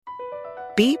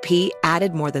BP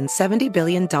added more than $70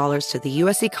 billion to the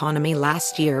U.S. economy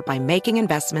last year by making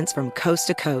investments from coast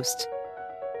to coast.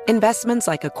 Investments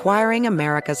like acquiring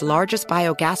America's largest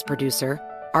biogas producer,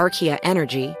 Archaea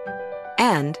Energy,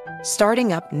 and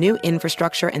starting up new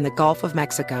infrastructure in the Gulf of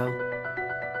Mexico.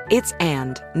 It's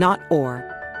and, not or.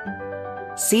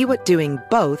 See what doing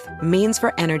both means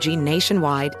for energy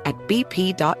nationwide at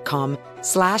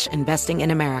bp.com/investing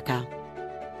in America.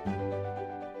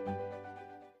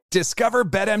 Discover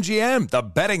BetMGM, the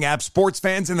betting app sports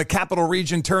fans in the capital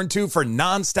region turn to for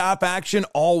nonstop action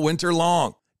all winter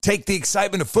long. Take the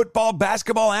excitement of football,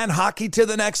 basketball, and hockey to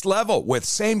the next level with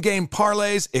same-game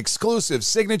parlays, exclusive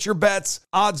signature bets,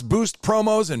 odds boost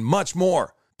promos, and much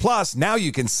more. Plus, now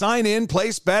you can sign in,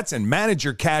 place bets, and manage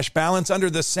your cash balance under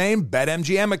the same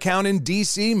BetMGM account in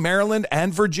D.C., Maryland,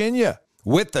 and Virginia.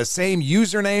 With the same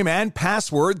username and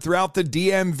password throughout the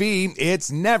DMV,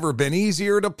 it's never been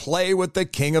easier to play with the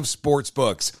king of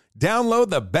sportsbooks. Download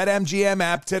the BetMGM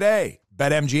app today.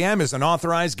 BetMGM is an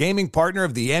authorized gaming partner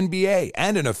of the NBA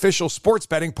and an official sports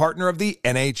betting partner of the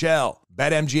NHL.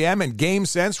 BetMGM and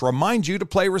GameSense remind you to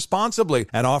play responsibly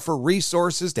and offer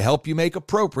resources to help you make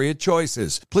appropriate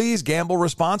choices. Please gamble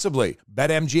responsibly.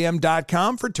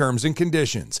 BetMGM.com for terms and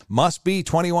conditions. Must be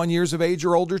 21 years of age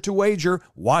or older to wager.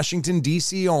 Washington,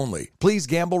 D.C. only. Please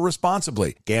gamble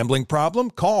responsibly. Gambling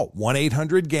problem? Call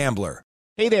 1-800-GAMBLER.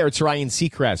 Hey there, it's Ryan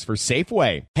Seacrest for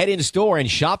Safeway. Head in store and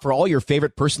shop for all your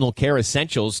favorite personal care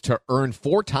essentials to earn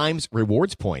 4 times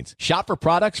rewards points. Shop for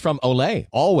products from Olay,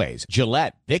 Always,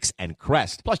 Gillette, Vicks, and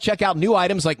Crest. Plus, check out new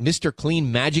items like Mr.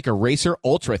 Clean Magic Eraser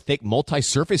Ultra Thick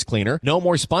Multi-Surface Cleaner. No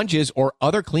more sponges or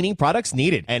other cleaning products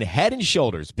needed. And Head &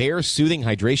 Shoulders Bare Soothing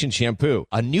Hydration Shampoo,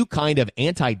 a new kind of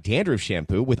anti-dandruff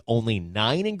shampoo with only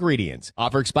 9 ingredients.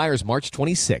 Offer expires March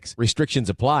 26. Restrictions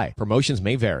apply. Promotions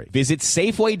may vary. Visit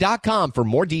Safeway.com for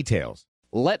more details.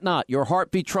 Let not your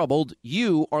heart be troubled.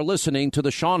 You are listening to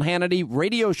the Sean Hannity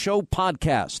Radio Show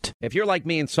podcast. If you're like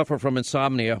me and suffer from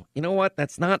insomnia, you know what?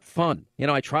 That's not fun. You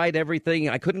know, I tried everything.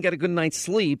 I couldn't get a good night's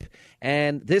sleep.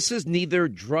 And this is neither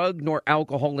drug nor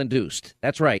alcohol induced.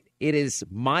 That's right. It is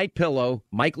MyPillow.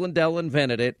 Mike Lindell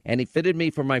invented it, and he fitted me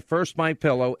for my first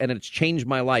MyPillow, and it's changed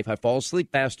my life. I fall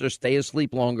asleep faster, stay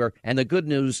asleep longer, and the good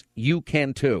news, you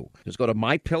can too. Just go to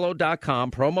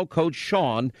MyPillow.com, promo code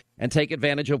Sean, and take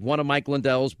advantage of one of Mike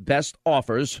Lindell's best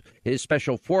offers, his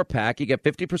special 4-pack. You get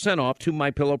 50% off 2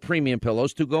 MyPillow premium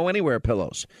pillows, 2 Go Anywhere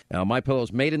pillows. Now,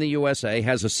 MyPillow's made in the USA,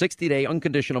 has a 60-day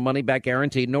unconditional money-back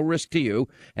guarantee, no risk to you,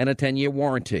 and a 10-year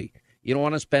warranty. You don't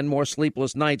want to spend more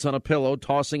sleepless nights on a pillow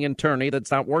tossing and turning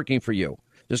that's not working for you.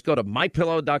 Just go to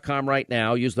MyPillow.com right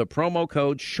now, use the promo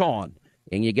code Sean,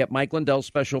 and you get Mike Lindell's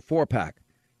special 4-pack.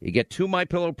 You get 2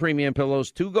 MyPillow premium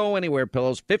pillows, 2 Go Anywhere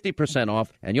pillows, 50%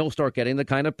 off, and you'll start getting the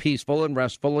kind of peaceful and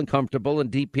restful and comfortable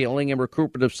and deep healing and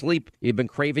recuperative sleep you've been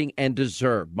craving and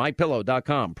deserve.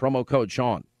 MyPillow.com, promo code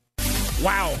Sean.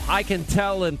 Wow, I can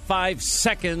tell in 5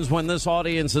 seconds when this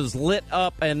audience is lit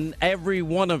up, and every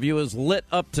one of you is lit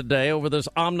up today over this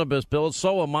omnibus bill.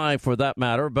 So am I, for that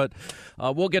matter. But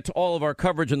we'll get to all of our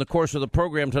coverage in the course of the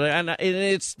program today. And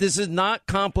this is not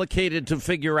complicated to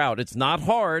figure out. It's not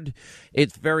hard.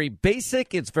 It's very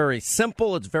basic. It's very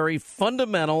simple. It's very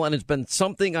fundamental. And it's been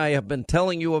something I have been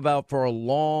telling you about for a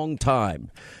long time.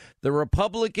 The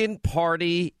Republican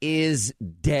Party is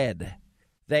dead.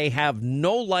 They have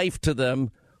no life to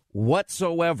them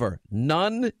whatsoever.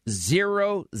 None,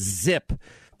 zero, zip.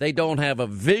 They don't have a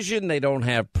vision. They don't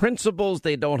have principles.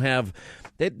 They don't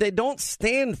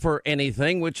stand for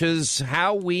anything, which is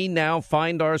how we now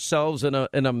find ourselves in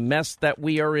a mess that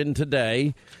we are in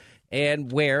today,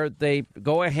 and where they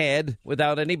go ahead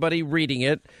without anybody reading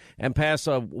it and pass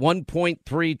a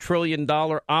 $1.3 trillion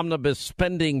omnibus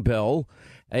spending bill.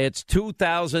 It's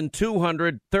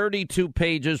 2,232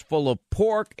 pages full of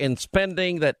pork and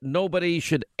spending that nobody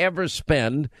should ever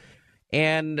spend.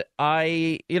 And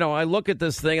I look at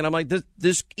this thing and I'm like,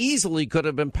 this easily could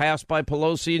have been passed by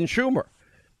Pelosi and Schumer.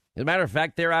 As a matter of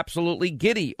fact, they're absolutely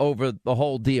giddy over the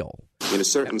whole deal. In a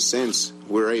certain sense,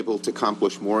 we're able to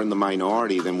accomplish more in the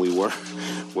minority than we were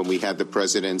when we had the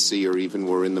presidency or even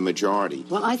were in the majority.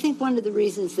 Well, I think one of the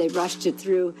reasons they rushed it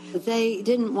through, they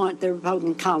didn't want their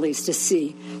Republican colleagues to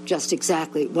see just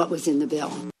exactly what was in the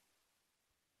bill.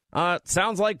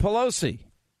 Sounds like Pelosi.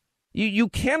 You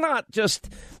cannot just,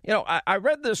 I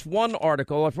read this one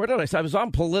article. I was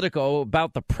on Politico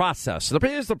about the process.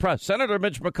 Here's the process. Senator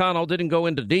Mitch McConnell didn't go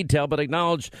into detail, but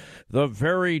acknowledged the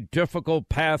very difficult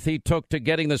path he took to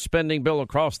getting the spending bill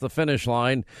across the finish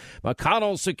line.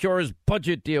 McConnell secures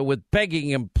budget deal with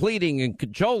begging and pleading and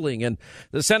cajoling, and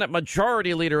the Senate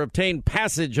Majority Leader obtained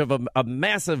passage of a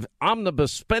massive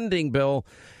omnibus spending bill.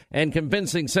 and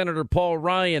convincing Senator Paul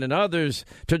Ryan and others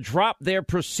to drop their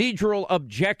procedural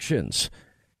objections.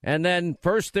 And then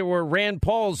first there were Rand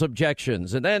Paul's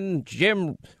objections, and then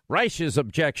Jim Reich's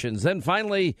objections. Then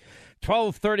finally,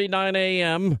 12:39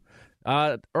 a.m.,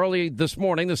 early this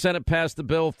morning, the Senate passed the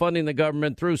bill funding the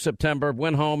government through September,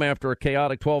 went home after a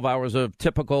chaotic 12 hours of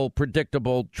typical,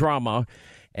 predictable drama,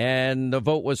 and the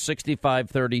vote was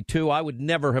 65-32. I would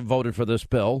never have voted for this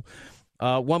bill.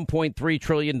 $1.3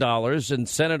 trillion and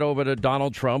sent it over to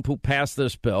Donald Trump, who passed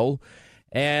this bill.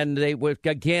 And they would,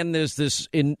 again, there's this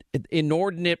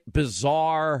inordinate,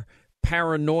 bizarre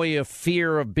paranoia,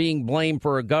 fear of being blamed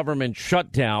for a government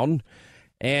shutdown.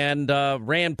 And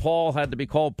Rand Paul had to be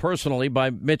called personally by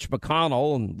Mitch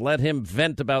McConnell and let him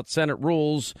vent about Senate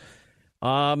rules.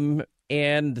 And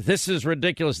this is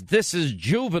ridiculous. This is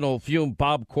juvenile, fumed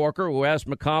Bob Corker, who asked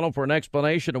McConnell for an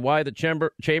explanation of why the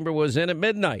chamber was in at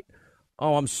midnight.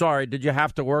 Oh, I'm sorry. Did you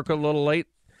have to work a little late,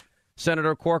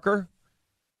 Senator Corker?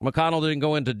 McConnell didn't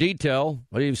go into detail,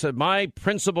 but he said, my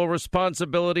principal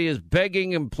responsibility is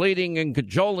begging and pleading and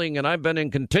cajoling, and I've been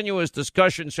in continuous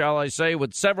discussion, shall I say,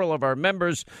 with several of our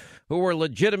members who were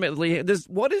legitimately...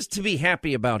 What is to be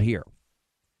happy about here?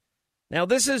 Now,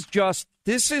 this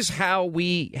is how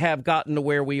we have gotten to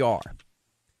where we are.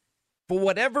 For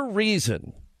whatever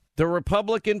reason, the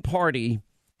Republican Party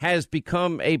has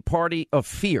become a party of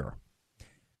fear.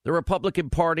 The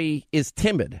Republican Party is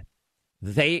timid.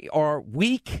 They are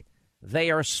weak, they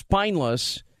are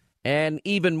spineless, and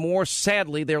even more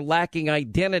sadly, they're lacking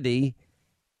identity,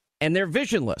 and they're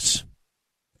visionless.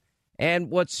 And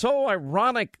what's so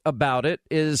ironic about it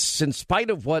is, in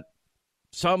spite of what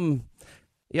some,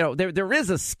 there is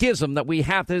a schism that we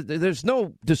have to, there's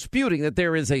no disputing that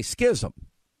there is a schism.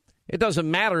 It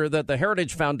doesn't matter that the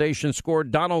Heritage Foundation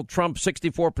scored Donald Trump's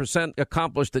 64%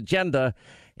 accomplished agenda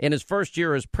in his first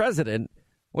year as president,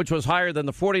 which was higher than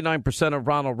the 49% of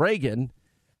Ronald Reagan,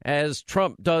 as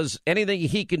Trump does anything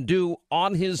he can do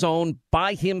on his own,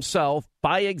 by himself,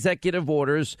 by executive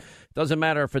orders. Doesn't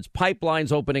matter if it's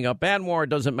pipelines opening up ANWR. It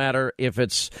doesn't matter if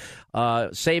it's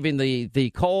saving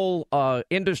the coal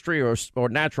industry or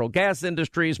natural gas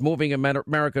industries, moving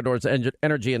America towards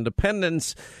energy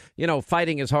independence,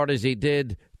 fighting as hard as he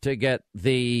did to get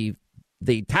the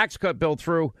tax cut bill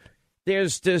through.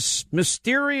 There's this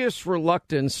mysterious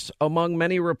reluctance among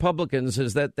many Republicans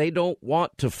is that they don't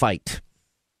want to fight.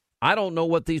 I don't know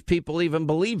what these people even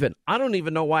believe in. I don't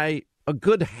even know why a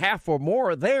good half or more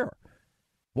are there.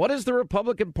 What does the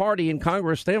Republican Party in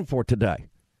Congress stand for today?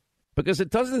 Because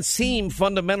it doesn't seem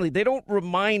fundamentally, they don't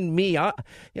remind me.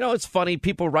 It's funny.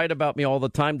 People write about me all the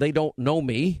time. They don't know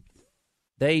me.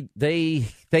 They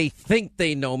think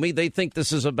they know me. They think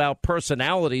this is about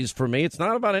personalities for me. It's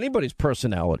not about anybody's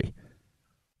personality.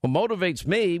 What motivates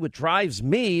me, what drives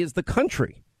me is the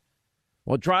country.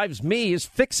 What drives me is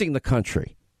fixing the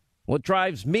country. What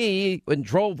drives me and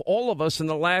drove all of us in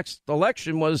the last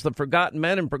election was the forgotten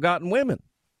men and forgotten women.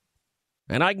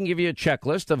 And I can give you a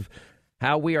checklist of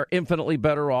how we are infinitely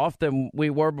better off than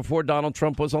we were before Donald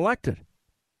Trump was elected.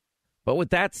 But with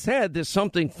that said, there's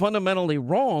something fundamentally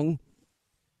wrong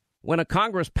when a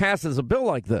Congress passes a bill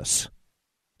like this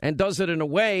and does it in a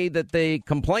way that they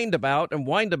complained about and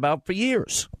whined about for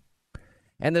years.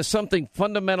 And there's something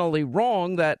fundamentally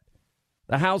wrong that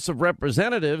the House of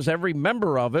Representatives, every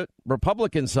member of it,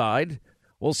 Republican side,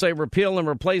 will say repeal and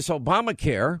replace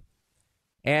Obamacare,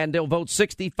 and they'll vote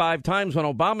 65 times when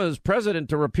Obama is president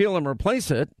to repeal and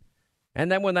replace it.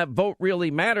 And then when that vote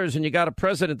really matters and you got a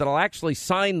president that'll actually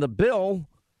sign the bill,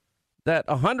 that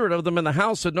 100 of them in the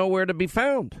House are nowhere to be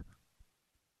found.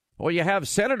 Or you have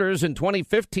senators in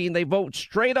 2015, they vote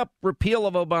straight up repeal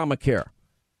of Obamacare.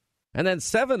 And then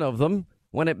 7 of them,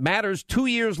 when it matters 2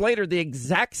 years later, the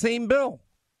exact same bill,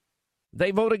 they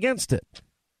vote against it.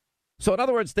 So in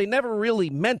other words, they never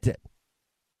really meant it.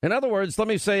 In other words, let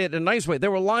me say it in a nice way, they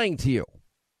were lying to you.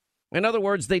 In other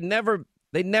words, they never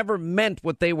meant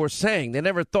what they were saying. They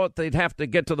never thought they'd have to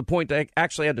get to the point they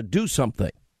actually had to do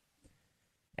something.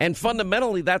 And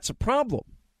fundamentally, that's a problem.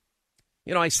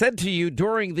 I said to you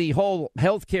during the whole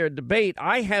health care debate,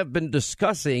 I have been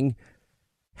discussing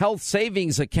health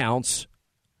savings accounts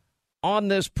on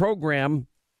this program.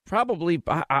 Probably,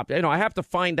 I have to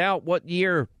find out what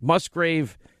year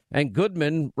Musgrave and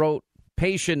Goodman wrote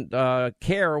Patient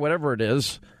Care, or whatever it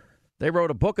is. They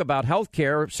wrote a book about health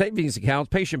care savings accounts.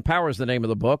 Patient Power is the name of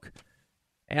the book.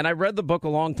 And I read the book a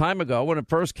long time ago when it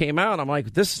first came out. I'm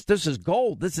like, this is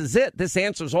gold. This is it. This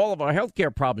answers all of our health care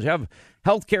problems. You have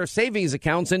health care savings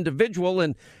accounts, individual,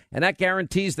 and that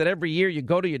guarantees that every year you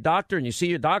go to your doctor and you see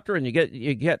your doctor and you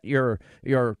get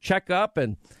your checkup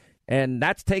and And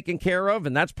that's taken care of,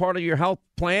 and that's part of your health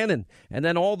plan. And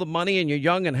then all the money in your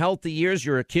young and healthy years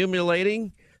you're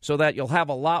accumulating so that you'll have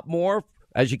a lot more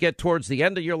as you get towards the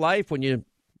end of your life when you're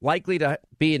likely to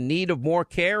be in need of more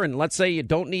care. And let's say you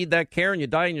don't need that care and you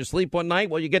die in your sleep one night,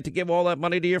 well, you get to give all that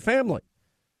money to your family.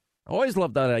 I always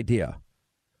loved that idea.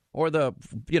 Or the,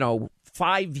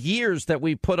 5 years that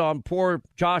we put on poor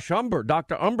Josh Umber,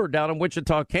 Dr. Umber down in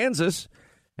Wichita, Kansas,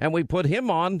 and we put him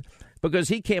on because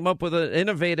he came up with an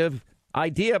innovative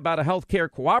idea about a healthcare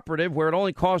cooperative where it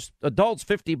only costs adults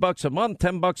 $50 a month,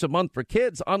 $10 a month for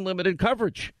kids, unlimited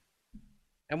coverage.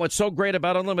 And what's so great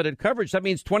about unlimited coverage, that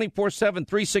means 24/7,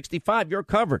 365, you're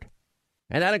covered.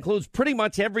 And that includes pretty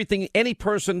much everything any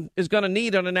person is going to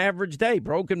need on an average day.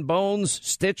 Broken bones,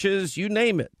 stitches, you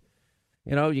name it.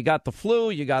 You got the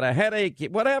flu, you got a headache,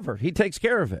 whatever. He takes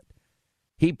care of it.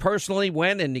 He personally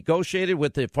went and negotiated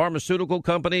with the pharmaceutical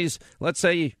companies. Let's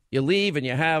say you leave and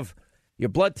you have your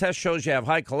blood test shows you have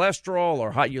high cholesterol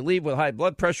or you leave with high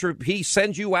blood pressure. He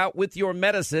sends you out with your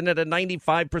medicine at a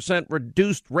 95%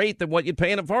 reduced rate than what you'd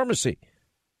pay in a pharmacy.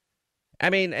 I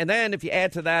mean, and then if you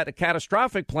add to that a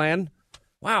catastrophic plan,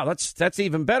 wow, that's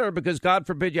even better because God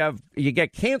forbid you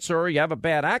get cancer or you have a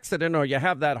bad accident or you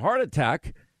have that heart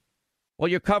attack. Well,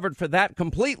 you're covered for that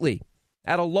completely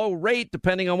at a low rate,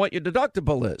 depending on what your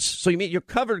deductible is. So you mean you're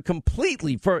covered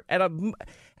completely at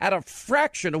a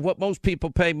fraction of what most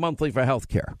people pay monthly for health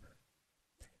care.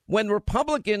 When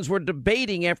Republicans were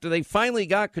debating after they finally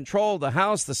got control of the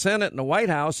House, the Senate, and the White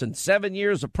House, and 7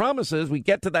 years of promises, we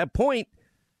get to that point,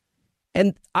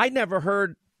 and I never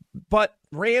heard but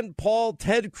Rand Paul,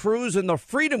 Ted Cruz, and the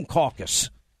Freedom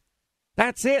Caucus.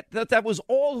 That's it. That was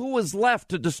all who was left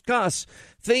to discuss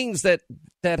things that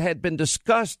had been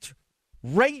discussed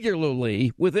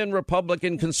regularly within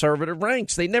Republican conservative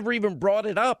ranks. They never even brought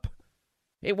it up.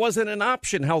 It wasn't an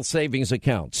option, health savings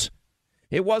accounts.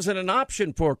 It wasn't an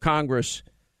option for Congress,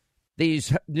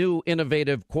 these new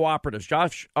innovative cooperatives.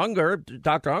 Josh Unger,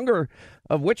 Dr. Unger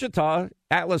of Wichita,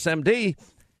 Atlas MD,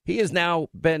 he has now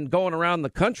been going around the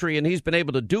country and he's been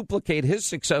able to duplicate his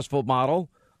successful model,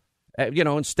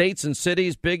 in states and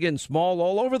cities, big and small,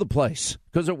 all over the place,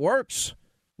 because it works.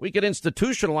 We could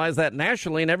institutionalize that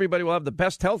nationally and everybody will have the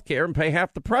best health care and pay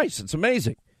half the price. It's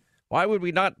amazing. Why would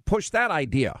we not push that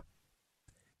idea?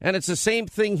 And it's the same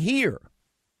thing here,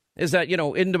 is that,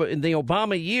 in the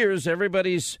Obama years,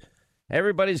 everybody's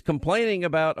complaining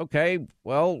about, okay,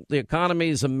 well, the economy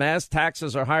is a mess.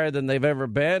 Taxes are higher than they've ever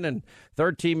been. And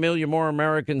 13 million more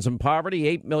Americans in poverty,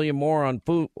 8 million more on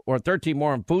food, or 13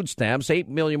 more on food stamps, 8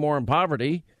 million more in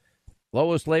poverty,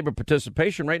 lowest labor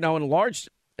participation rate. Now,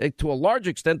 to a large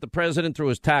extent, the president through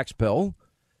his tax bill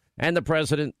and the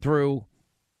president through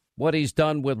what he's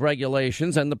done with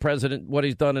regulations and the president what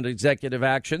he's done in executive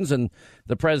actions and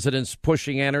the president's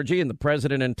pushing energy and the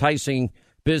president enticing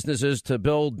businesses to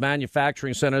build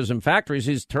manufacturing centers and factories.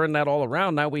 He's turned that all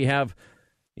around. Now we have,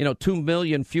 2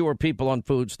 million fewer people on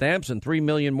food stamps and 3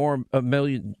 million more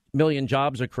million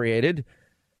jobs are created.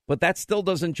 But that still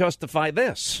doesn't justify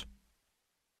this.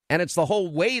 And it's the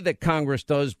whole way that Congress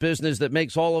does business that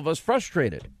makes all of us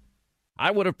frustrated. I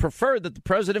would have preferred that the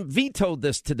president vetoed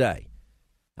this today.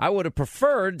 I would have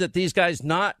preferred that these guys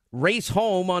not race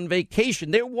home on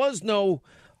vacation. There was no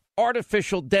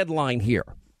artificial deadline here,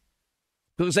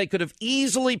 because they could have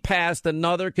easily passed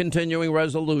another continuing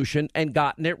resolution and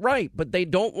gotten it right. But they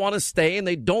don't want to stay and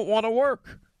they don't want to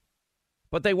work.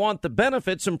 But they want the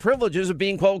benefits and privileges of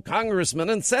being called congressman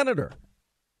and senator.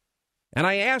 And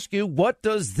I ask you, what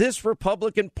does this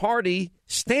Republican Party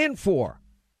stand for?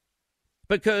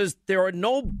 Because there are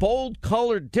no bold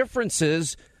colored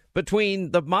differences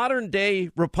between the modern day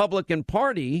Republican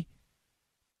Party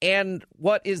and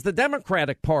what is the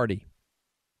Democratic Party.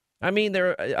 I mean,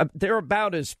 they're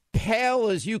about as pale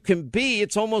as you can be.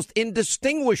 It's almost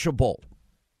indistinguishable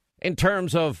in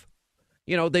terms of,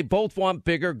 they both want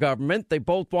bigger government. They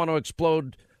both want to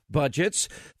explode budgets.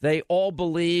 They all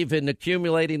believe in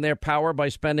accumulating their power by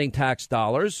spending tax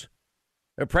dollars.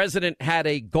 The president had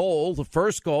a goal. The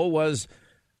first goal was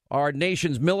our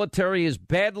nation's military is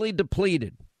badly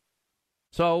depleted.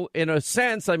 So in a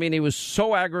sense, he was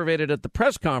so aggravated at the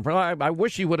press conference. I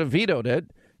wish he would have vetoed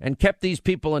it and kept these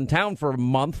people in town for a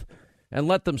month and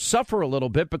let them suffer a little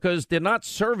bit, because they're not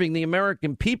serving the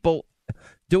American people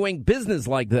doing business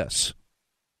like this.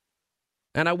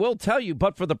 And I will tell you,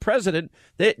 but for the president,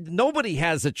 nobody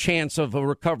has a chance of a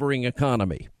recovering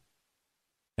economy.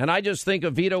 And I just think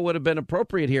a veto would have been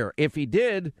appropriate here. If he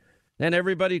did, then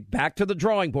everybody back to the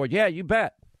drawing board. Yeah, you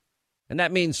bet. And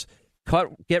that means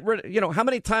get rid of, how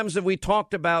many times have we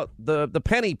talked about the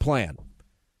penny plan?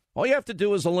 All you have to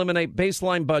do is eliminate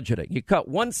baseline budgeting. You cut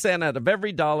 1 cent out of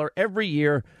every dollar every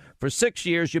year for 6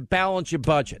 years. You balance your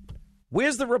budget.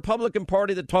 Where's the Republican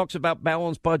Party that talks about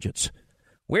balanced budgets?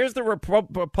 Where's the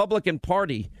Republican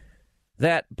Party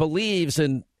that believes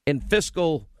in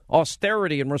fiscal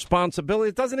austerity and responsibility?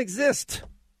 It doesn't exist.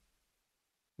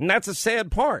 And that's a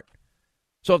sad part.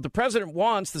 So if the president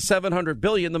wants the $700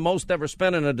 billion, the most ever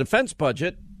spent in a defense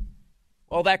budget,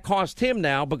 well, that cost him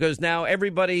now because now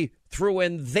everybody threw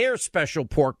in their special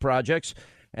pork projects.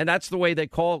 And that's the way they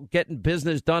call getting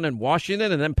business done in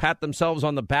Washington, and then pat themselves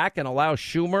on the back and allow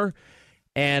Schumer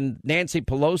and Nancy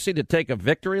Pelosi to take a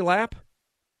victory lap.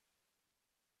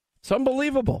 It's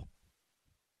unbelievable.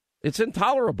 It's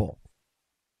intolerable.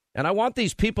 And I want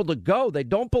these people to go. They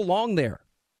don't belong there.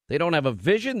 They don't have a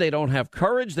vision. They don't have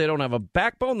courage. They don't have a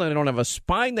backbone. They don't have a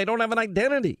spine. They don't have an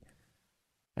identity.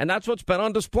 And that's what's been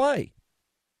on display.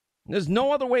 There's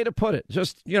no other way to put it.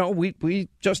 Just, we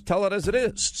just tell it as it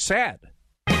is. Sad.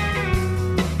 All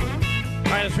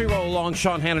right, as we roll along,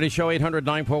 Sean Hannity Show,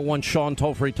 800-941 Sean,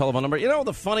 toll-free telephone number.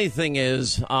 The funny thing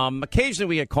is, occasionally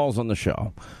we get calls on the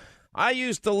show. I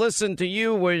used to listen to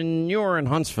you when you were in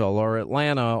Huntsville or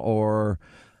Atlanta or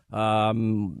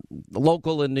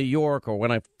local in New York, or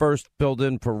when I first filled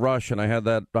in for Rush and I had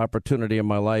that opportunity in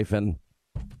my life. And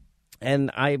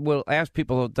I will ask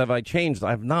people, have I changed? I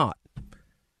have not.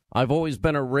 I've always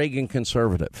been a Reagan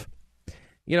conservative.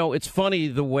 It's funny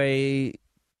the way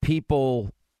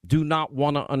people do not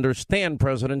want to understand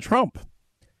President Trump.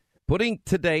 Putting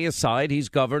today aside, he's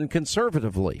governed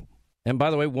conservatively. And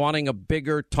by the way, wanting a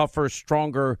bigger, tougher,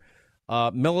 stronger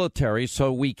military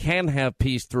so we can have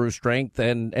peace through strength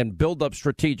and build up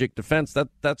strategic defense,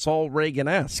 that's all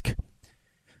Reagan-esque.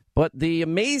 But the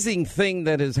amazing thing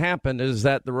that has happened is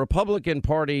that the Republican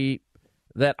Party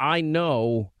that I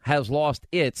know has lost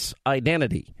its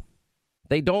identity.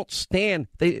 They don't stand.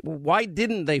 Why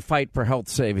didn't they fight for health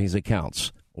savings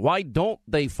accounts? Why don't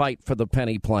they fight for the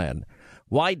penny plan?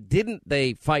 Why didn't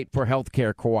they fight for health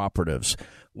care cooperatives?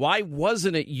 Why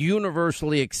wasn't it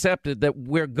universally accepted that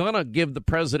we're going to give the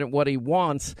president what he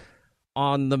wants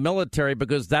on the military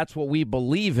because that's what we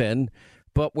believe in,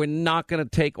 but we're not going to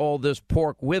take all this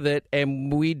pork with it,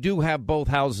 and we do have both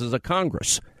houses of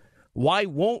Congress? Why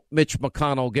won't Mitch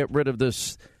McConnell get rid of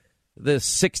this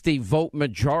 60-vote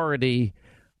majority,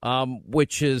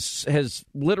 which has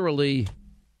literally,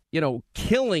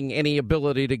 killing any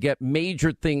ability to get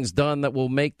major things done that will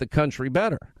make the country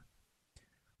better?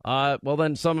 Well,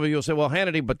 then some of you will say, well,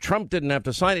 Hannity, but Trump didn't have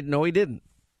to sign it. No, he didn't.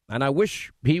 And I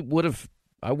wish he would have.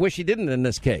 I wish he didn't in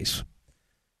this case.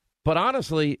 But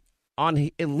honestly, at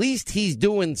least he's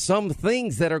doing some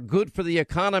things that are good for the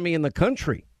economy in the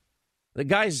country. The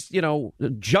guy's,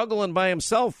 juggling by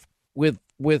himself with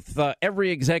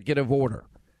every executive order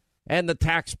and the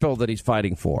tax bill that he's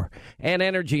fighting for and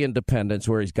energy independence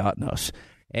where he's gotten us.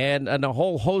 And a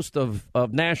whole host of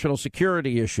national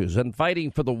security issues and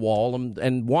fighting for the wall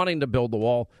and wanting to build the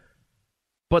wall.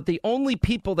 But the only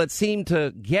people that seem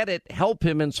to get it, help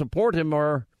him, and support him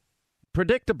are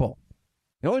predictable.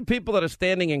 The only people that are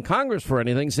standing in Congress for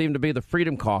anything seem to be the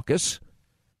Freedom Caucus.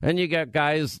 And you got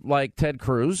guys like Ted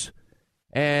Cruz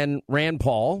and Rand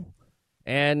Paul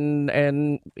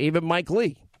and even Mike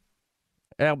Lee.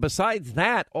 Now, besides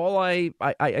that,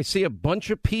 I see a bunch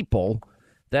of people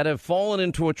that have fallen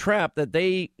into a trap that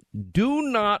they do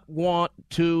not want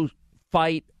to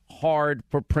fight hard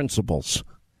for principles.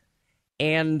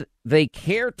 And they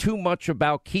care too much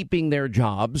about keeping their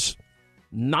jobs,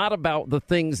 not about the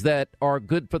things that are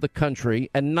good for the country,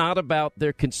 and not about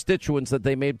their constituents that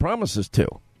they made promises to.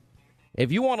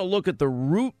 If you want to look at the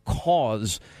root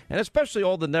cause, and especially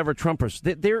all the Never-Trumpers,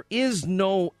 there is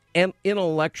no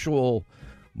intellectual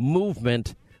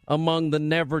movement among the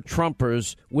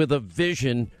Never-Trumpers with a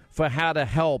vision for how to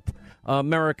help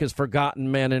America's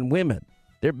forgotten men and women.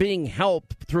 They're being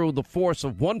helped through the force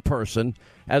of one person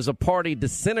as a party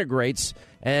disintegrates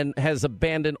and has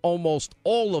abandoned almost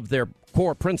all of their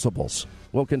core principles.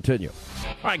 We'll continue.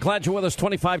 All right, glad you're with us.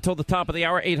 25 till the top of the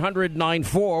hour.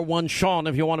 800-941-SEAN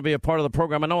if you want to be a part of the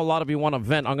program. I know a lot of you want to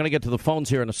vent. I'm going to get to the phones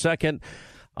here in a second.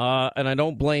 And I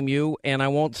don't blame you, and I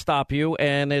won't stop you,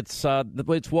 and it's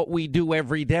what we do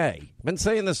every day. I've been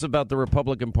saying this about the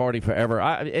Republican Party forever.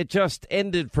 It just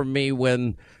ended for me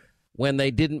when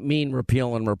they didn't mean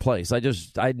repeal and replace.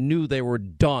 I knew they were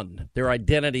done. Their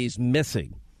identity's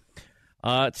missing.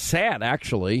 It's sad,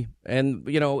 actually. And,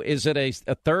 is it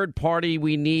a third party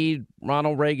we need,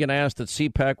 Ronald Reagan asked at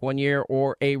CPAC one year,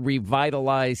 or a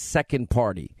revitalized second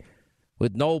party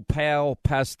with no pale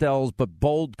pastels but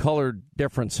bold colored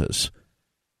differences?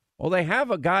 Well, they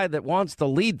have a guy that wants to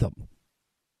lead them.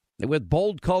 with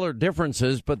bold color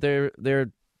differences, but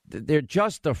they're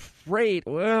just afraid.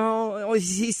 Well,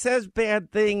 he says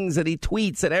bad things and he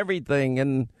tweets at everything.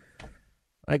 And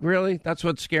like, really? That's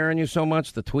what's scaring you so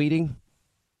much? The tweeting?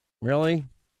 Really?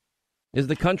 Is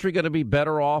the country going to be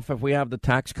better off if we have the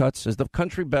tax cuts? Is the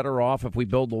country better off if we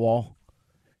build the wall?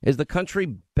 Is the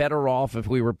country better off if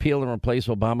we repeal and replace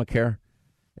Obamacare?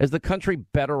 Is the country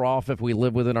better off if we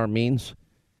live within our means?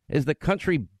 Is the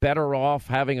country better off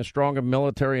having a stronger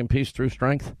military and peace through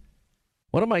strength?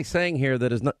 What am I saying here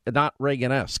that is not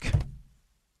Reagan-esque?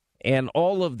 And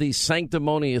all of these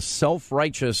sanctimonious,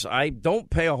 self-righteous, I don't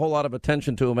pay a whole lot of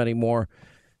attention to them anymore.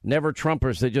 Never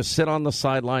Trumpers. They just sit on the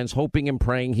sidelines hoping and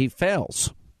praying he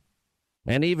fails.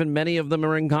 And even many of them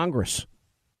are in Congress,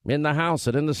 in the House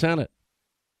and in the Senate.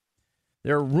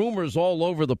 There are rumors all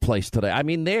over the place today. I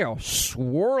mean, they are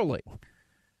swirling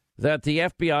that the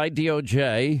FBI,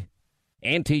 DOJ,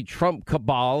 anti-Trump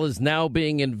cabal is now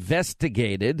being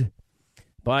investigated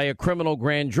by a criminal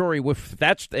grand jury. If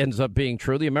that ends up being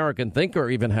true, the American Thinker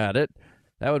even had it.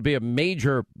 That would be a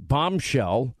major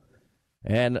bombshell.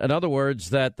 And in other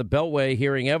words, that the Beltway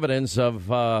hearing evidence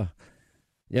of,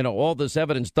 all this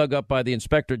evidence dug up by the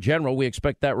Inspector General, we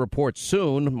expect that report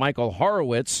soon, Michael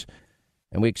Horowitz,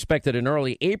 and we expect it in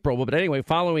early April. But anyway,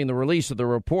 following the release of the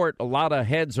report, a lot of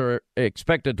heads are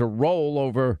expected to roll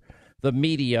over the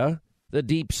media, the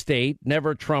deep state,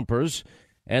 never Trumpers.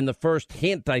 And the first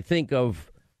hint, I think,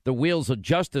 of the wheels of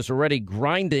justice already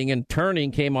grinding and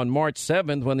turning came on March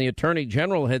 7th when the Attorney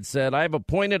General had said, "I've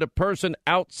appointed a person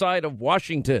outside of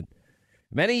Washington,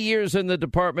 many years in the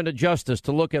Department of Justice,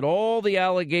 to look at all the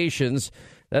allegations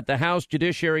that the House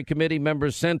Judiciary Committee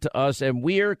members sent to us, and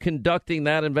we're conducting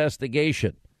that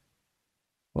investigation."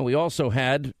 Well,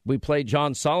 we played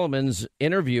John Solomon's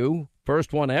interview,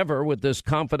 first one ever, with this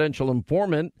confidential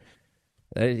informant.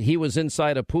 He was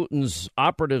inside of Putin's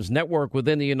operatives network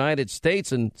within the United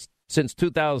States, and since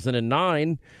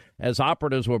 2009, as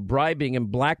operatives were bribing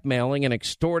and blackmailing and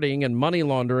extorting and money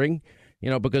laundering,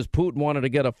 because Putin wanted to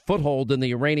get a foothold in the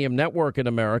uranium network in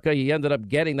America. He ended up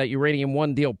getting that Uranium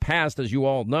One deal passed, as you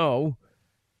all know,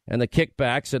 and the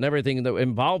kickbacks and everything that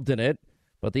involved in it.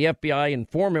 But the FBI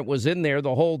informant was in there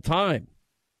the whole time,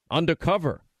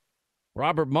 undercover.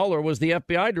 Robert Mueller was the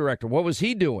FBI director. What was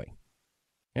he doing?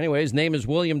 Anyway, his name is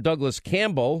William Douglas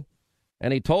Campbell,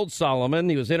 and he told Solomon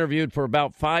he was interviewed for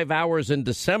about 5 hours in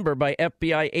December by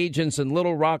FBI agents in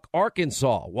Little Rock,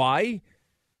 Arkansas. Why?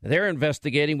 They're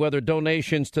investigating whether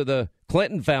donations to the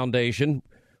Clinton Foundation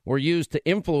were used to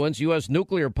influence U.S.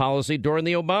 nuclear policy during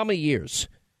the Obama years.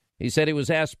 He said he was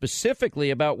asked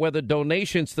specifically about whether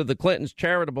donations to the Clintons'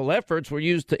 charitable efforts were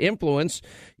used to influence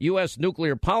U.S.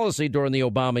 nuclear policy during the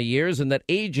Obama years, and that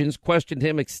agents questioned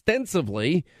him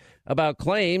extensively about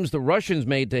claims the Russians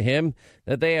made to him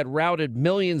that they had routed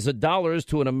millions of dollars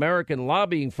to an American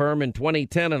lobbying firm in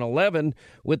 2010 and 11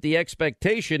 with the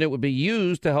expectation it would be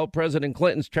used to help President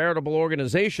Clinton's charitable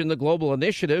organization, the Global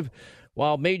Initiative,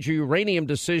 while major uranium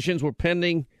decisions were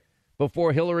pending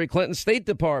before Hillary Clinton's State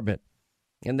Department.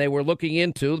 And they were looking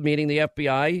into, meaning the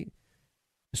FBI,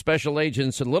 special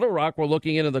agents in Little Rock were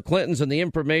looking into the Clintons and the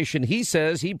information he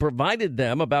says he provided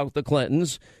them about the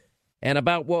Clintons and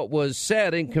about what was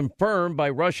said and confirmed by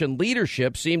Russian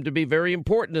leadership seemed to be very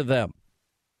important to them.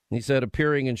 He said,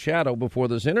 appearing in shadow before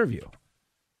this interview.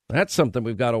 That's something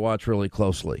we've got to watch really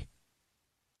closely.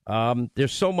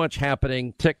 There's so much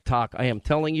happening. TikTok, I am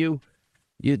telling you,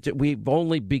 we've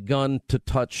only begun to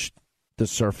touch the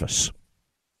surface.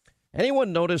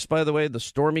 Anyone notice, by the way, the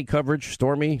Stormy coverage?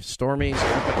 Stormy. You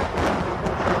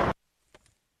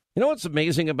know what's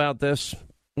amazing about this?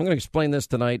 I'm going to explain this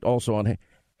tonight also on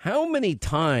how many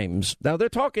times. Now, they're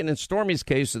talking in Stormy's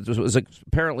case, it was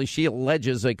apparently she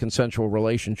alleges a consensual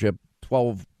relationship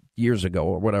 12 years ago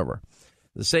or whatever.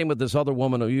 The same with this other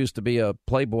woman who used to be a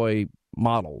Playboy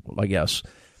model, I guess.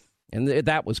 And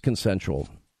that was consensual.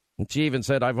 And she even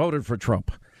said, I voted for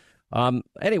Trump.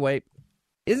 Anyway,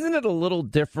 isn't it a little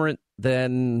different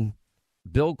than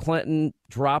Bill Clinton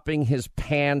dropping his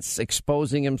pants,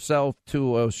 exposing himself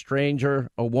to a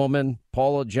stranger, a woman,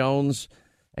 Paula Jones,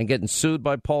 and getting sued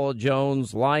by Paula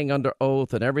Jones, lying under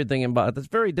oath and everything about it? That's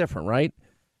very different, right?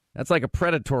 That's like a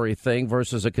predatory thing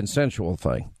versus a consensual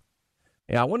thing.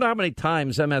 Yeah, I wonder how many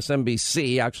times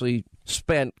MSNBC actually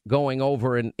spent going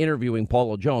over and interviewing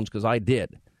Paula Jones, because I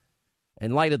did.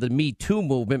 In light of the Me Too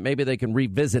movement, maybe they can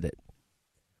revisit it.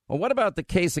 Well, what about the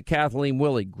case of Kathleen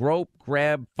Willey? Grope,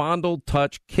 grab, fondled,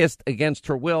 touched, kissed against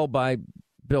her will by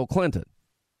Bill Clinton.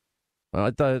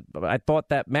 Well, I thought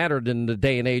that mattered in the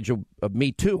day and age of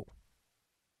Me Too.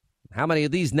 How many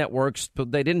of these networks,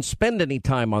 they didn't spend any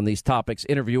time on these topics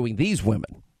interviewing these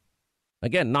women?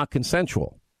 Again, not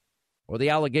consensual. Or the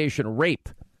allegation of rape.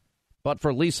 But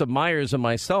for Lisa Myers and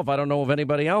myself, I don't know of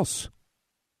anybody else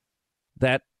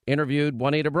that interviewed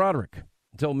Juanita Broaddrick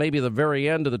until maybe the very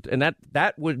end of and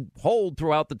that would hold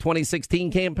throughout the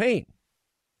 2016 campaign.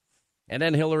 And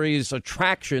then Hillary's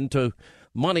attraction to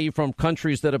money from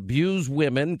countries that abuse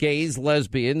women, gays,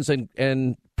 lesbians,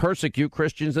 and persecute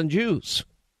Christians and Jews.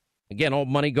 Again, all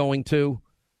money going to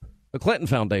the Clinton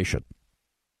Foundation.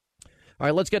 All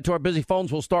right, let's get to our busy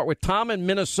phones. We'll start with Tom in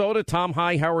Minnesota. Tom,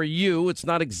 hi, how are you? It's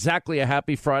not exactly a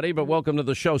happy Friday, but welcome to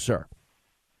the show, sir.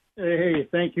 Hey,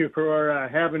 thank you for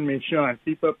having me, Sean.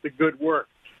 Keep up the good work.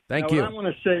 Thank you. What I want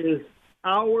to say is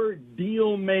our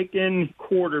deal-making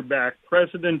quarterback,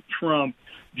 President Trump,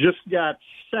 just got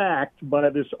sacked by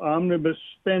this omnibus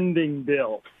spending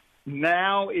bill.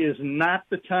 Now is not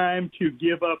the time to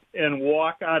give up and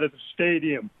walk out of the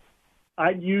stadium.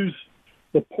 I'd use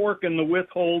the pork and the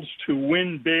withholds to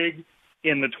win big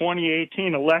in the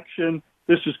 2018 election.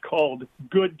 This is called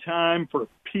good time for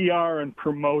PR and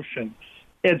promotion.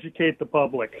 Educate the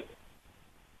public.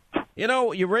 You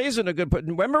know, you're raising a good point.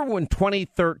 Remember when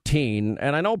 2013,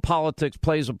 and I know politics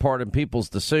plays a part in people's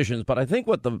decisions, but I think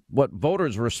what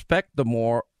voters respect the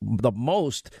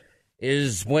most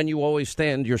is when you always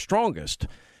stand your strongest.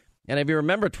 And if you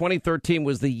remember, 2013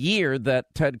 was the year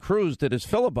that Ted Cruz did his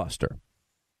filibuster.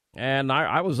 And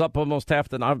I was up almost half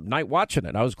the night watching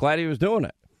it. I was glad he was doing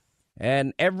it.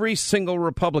 And every single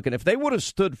Republican, if they would have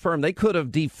stood firm, they could have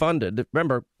defunded.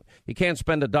 Remember, you can't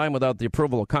spend a dime without the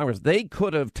approval of Congress. They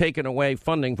could have taken away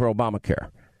funding for Obamacare.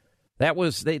 That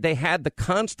was they had the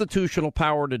constitutional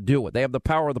power to do it. They have the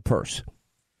power of the purse.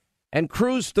 And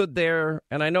Cruz stood there,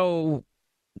 and I know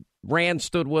Rand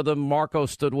stood with him, Marco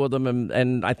stood with him,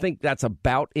 and I think that's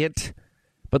about it.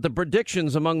 But the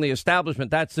predictions among the establishment,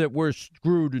 that's it, we're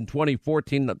screwed in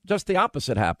 2014. Just the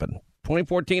opposite happened.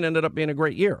 2014 ended up being a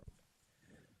great year.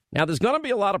 Now, there's going to be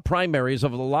a lot of primaries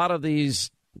of a lot of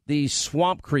these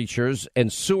swamp creatures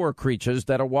and sewer creatures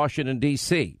that are Washington,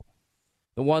 D.C.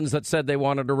 The ones that said they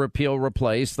wanted to repeal,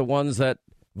 replace, the ones that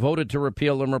voted to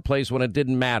repeal and replace when it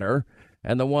didn't matter,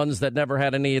 and the ones that never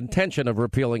had any intention of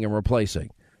repealing and replacing.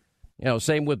 You know,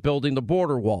 same with building the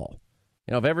border wall.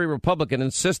 You know, if every Republican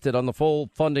insisted on the full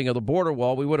funding of the border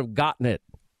wall, we would have gotten it.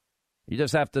 You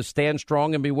just have to stand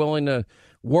strong and be willing to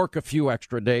work a few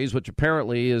extra days, which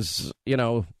apparently is, you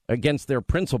know, against their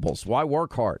principles. Why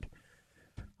work hard?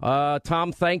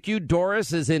 Tom, thank you.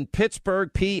 Doris is in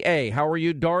Pittsburgh, PA. How are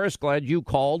you, Doris? Glad you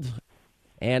called.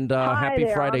 And happy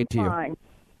there. Friday I'm to fine.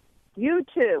 You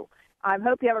too. I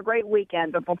hope you have a great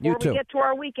weekend. But before we get to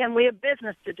our weekend, we have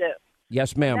business to do.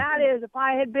 Yes, ma'am. And that is, if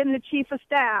I had been the chief of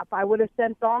staff, I would have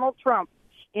sent Donald Trump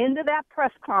into that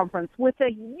press conference with a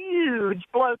huge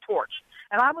blowtorch.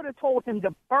 And I would have told him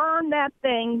to burn that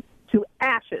thing to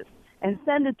ashes and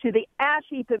send it to the ash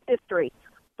heap of history.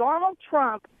 Donald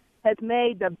Trump has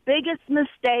made the biggest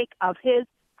mistake of his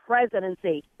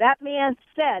presidency. That man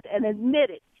said and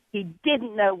admitted he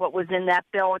didn't know what was in that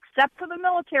bill except for the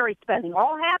military spending.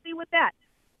 All happy with that.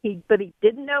 But he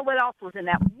didn't know what else was in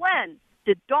that. When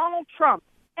did Donald Trump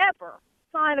ever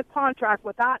sign a contract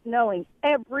without knowing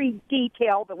every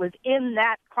detail that was in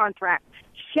that contract?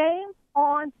 Shame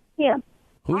on him.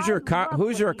 Who's your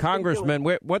congressman?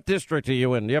 What district are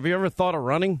you in? Have you ever thought of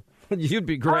running? You'd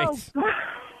be great. Oh.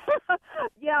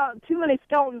 Yeah, too many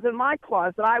skeletons in my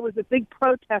closet. I was a big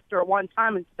protester at one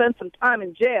time and spent some time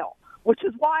in jail, which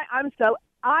is why I'm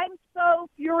so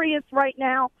furious right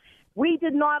now. We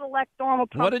did not elect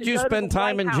Donald Trump. What did you spend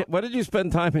time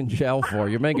in jail for?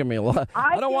 You're making me laugh.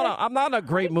 I'm not in a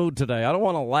great mood today. I don't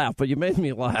want to laugh, but you made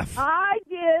me laugh. I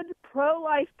did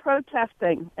pro-life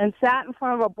protesting and sat in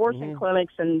front of abortion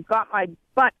clinics and got my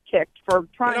butt kicked for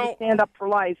trying to stand up for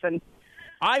life. And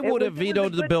I would have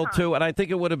vetoed the bill too, and I think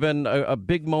it would have been a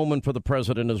big moment for the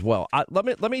president as well.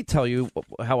 Let me tell you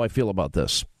how I feel about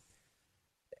this.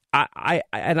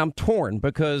 I'm torn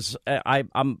because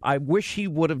I wish he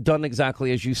would have done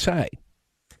exactly as you say,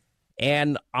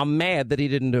 and I'm mad that he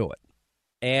didn't do it,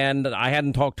 and I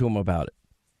hadn't talked to him about it.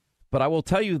 But I will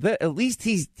tell you that at least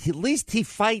he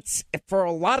fights for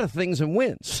a lot of things and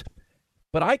wins.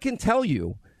 But I can tell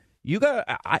you,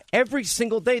 every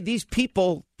single day these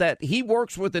people that he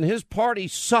works with in his party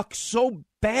suck so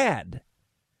bad.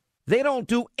 They don't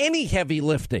do any heavy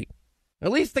lifting.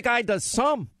 At least the guy does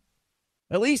some.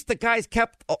 At least the guy's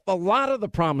kept a lot of the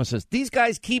promises. These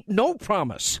guys keep no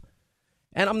promise.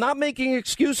 And I'm not making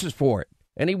excuses for it.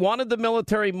 And he wanted the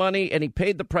military money, and he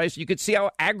paid the price. You could see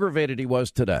how aggravated he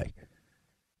was today.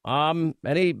 I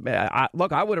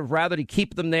would have rather he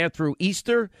keep them there through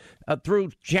Easter,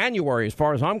 through January, as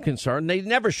far as I'm concerned. They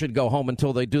never should go home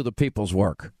until they do the people's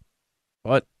work.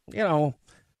 But,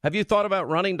 have you thought about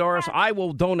running, Doris? I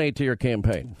will donate to your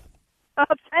campaign. Oh,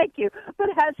 thank you. But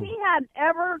has he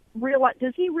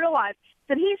does he realize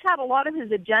that he's had a lot of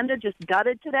his agenda just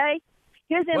gutted today?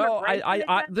 Well,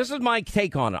 this is my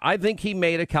take on it. I think he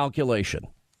made a calculation.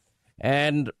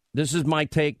 And this is my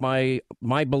take, my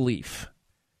belief,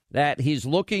 that he's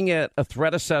looking at a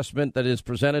threat assessment that is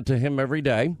presented to him every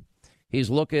day. He's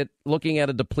looking at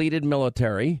a depleted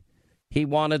military. He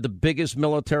wanted the biggest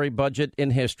military budget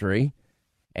in history.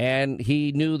 And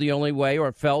he knew the only way,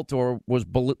 or felt, or was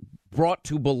brought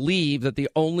to believe that the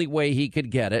only way he could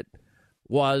get it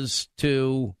was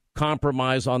to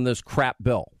compromise on this crap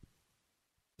bill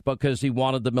because he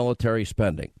wanted the military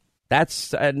spending.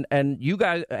 And you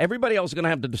guys, everybody else is going to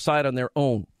have to decide on their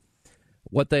own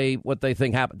what they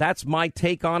think happened. That's my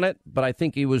take on it, but I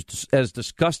think he was as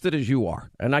disgusted as you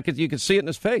are. And you could see it in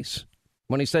his face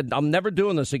when he said, I'm never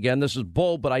doing this again. This is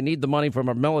bull, but I need the money from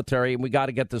our military, and we got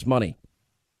to get this money.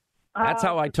 That's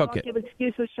how I took it. Let's not give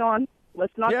excuses, Sean.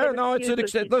 Let's not give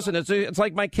excuses. Listen, it's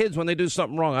like my kids when they do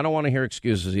something wrong. I don't want to hear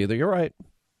excuses either. You're right.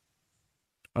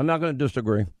 I'm not going to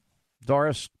disagree.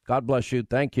 Doris, God bless you.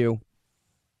 Thank you.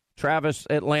 Travis,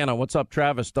 Atlanta. What's up,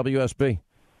 Travis, WSB?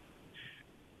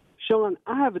 Sean,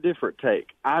 I have a different take.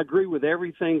 I agree with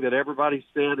everything that everybody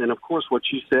said, and, of course, what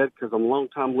you said, because I'm a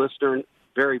long-time listener and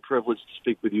very privileged to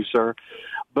speak with you, sir.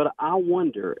 But I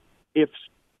wonder if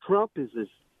Trump is as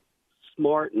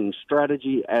smart and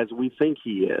strategy as we think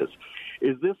he is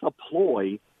this a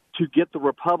ploy to get the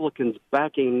Republicans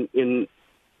back in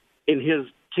his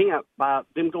camp by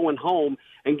them going home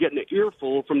and getting an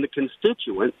earful from the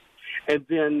constituents and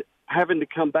then having to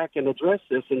come back and address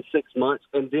this in 6 months,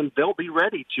 and then they'll be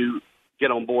ready to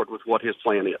get on board with what his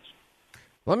plan is?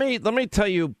 Let me tell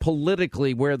you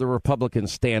politically where the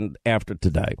Republicans stand after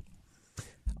today.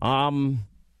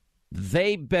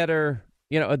 They better,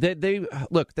 they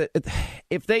look.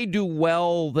 If they do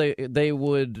well, they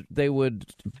would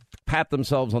pat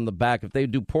themselves on the back. If they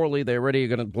do poorly, they're already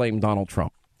going to blame Donald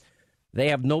Trump. They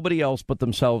have nobody else but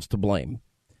themselves to blame.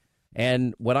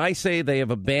 And when I say they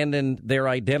have abandoned their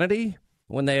identity,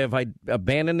 when they have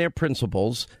abandoned their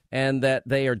principles, and that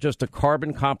they are just a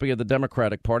carbon copy of the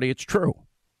Democratic Party, it's true.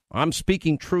 I'm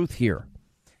speaking truth here.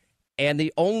 And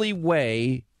the only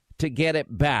way to get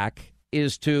it back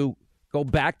is to go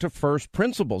back to first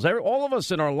principles. All of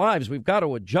us in our lives, we've got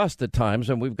to adjust at times,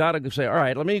 and we've got to say, all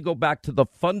right, let me go back to the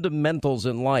fundamentals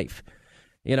in life.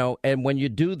 And when you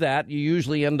do that, you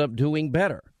usually end up doing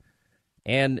better.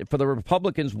 And for the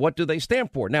Republicans, what do they stand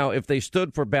for? Now, if they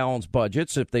stood for balanced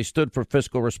budgets, if they stood for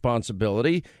fiscal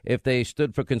responsibility, if they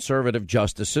stood for conservative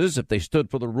justices, if they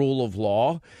stood for the rule of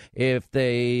law, if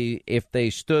they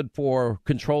stood for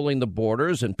controlling the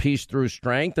borders and peace through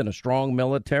strength and a strong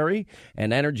military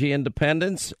and energy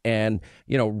independence and,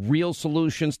 real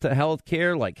solutions to health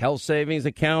care like health savings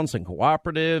accounts and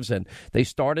cooperatives, and they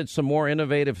started some more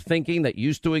innovative thinking that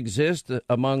used to exist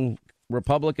among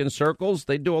Republican circles,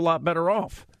 they do a lot better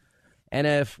off. And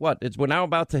we're now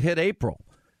about to hit April.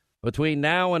 Between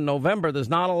now and November, there's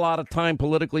not a lot of time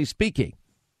politically speaking.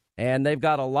 And they've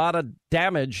got a lot of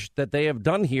damage that they have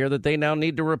done here that they now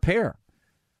need to repair.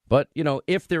 But,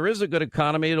 if there is a good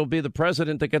economy, it'll be the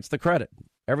president that gets the credit.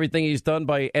 Everything he's done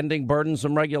by ending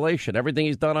burdensome regulation, everything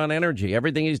he's done on energy,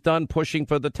 everything he's done pushing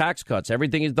for the tax cuts,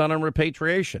 everything he's done on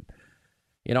repatriation.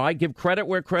 I give credit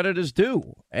where credit is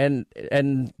due.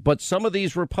 But some of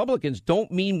these Republicans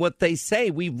don't mean what they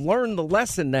say. We've learned the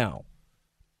lesson now.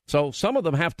 So some of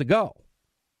them have to go.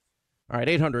 All right,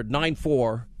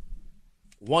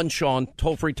 800-941-SEAN,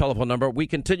 toll-free telephone number. We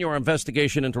continue our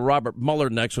investigation into Robert Mueller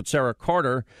next with Sarah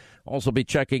Carter. Also be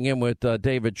checking in with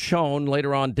David Schoen.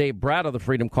 Later on, Dave Bratt of the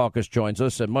Freedom Caucus joins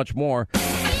us, and much more.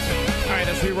 All right,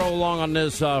 as we roll along on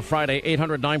this Friday,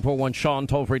 800-941-SEAN,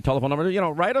 toll-free telephone number.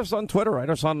 Write us on Twitter, write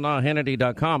us on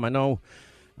Hannity.com. I know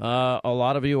a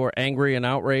lot of you are angry and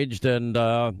outraged, and,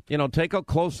 take a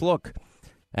close look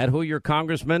at who your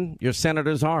congressmen, your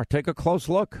senators are. Take a close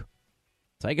look.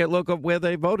 Take a look at where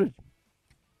they voted.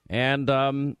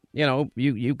 And,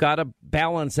 you got to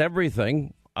balance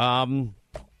everything.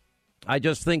 I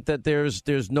just think that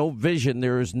there's no vision.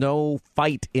 There is no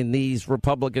fight in these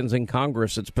Republicans in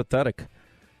Congress. It's pathetic.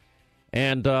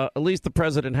 And at least the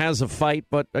president has a fight.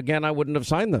 But again, I wouldn't have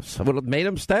signed this. I would have made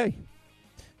him stay.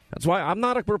 That's why I'm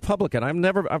not a Republican. I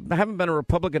haven't been a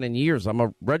Republican in years. I'm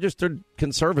a registered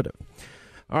conservative.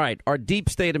 All right. Our deep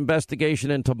state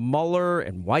investigation into Mueller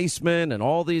and Weissman and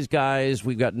all these guys.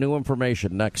 We've got new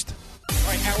information next. All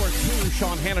right. Hour 2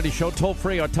 Sean Hannity Show. Toll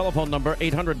free, our telephone number,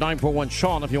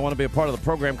 800-941-SEAN, if you want to be a part of the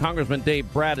program. Congressman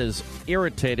Dave Brat is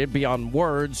irritated beyond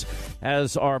words,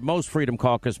 as are most Freedom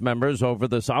Caucus members, over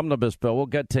this omnibus bill. We'll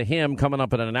get to him coming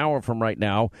up in an hour from right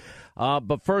now.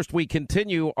 But first, we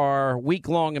continue our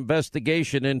week-long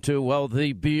investigation into, well,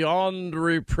 the beyond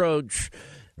reproach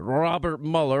Robert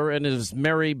Mueller and his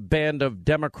merry band of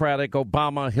Democratic,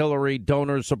 Obama, Hillary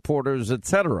donors, supporters,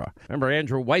 etc. Remember,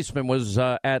 Andrew Weissman was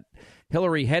at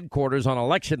Hillary headquarters on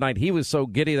election night. He was so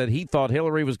giddy that he thought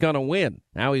Hillary was going to win.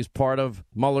 Now he's part of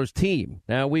Mueller's team.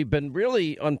 Now, we've been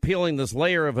really unpeeling this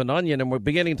layer of an onion, and we're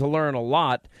beginning to learn a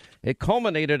lot. It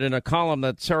culminated in a column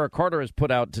that Sarah Carter has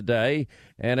put out today,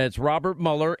 and it's Robert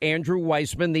Mueller, Andrew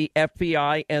Weissman, the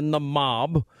FBI, and the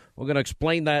mob. We're going to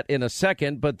explain that in a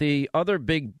second, but the other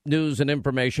big news and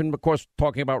information, of course,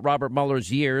 talking about Robert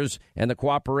Mueller's years and the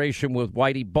cooperation with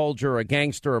Whitey Bulger, a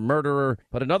gangster, a murderer.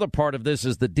 But another part of this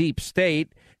is the deep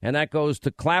state, and that goes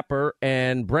to Clapper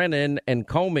and Brennan and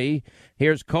Comey.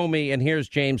 Here's Comey and here's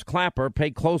James Clapper.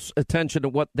 Pay close attention to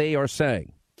what they are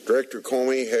saying. Director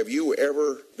Comey, have you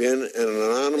ever been an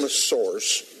anonymous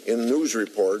source in news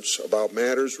reports about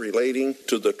matters relating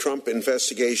to the Trump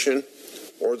investigation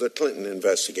or the Clinton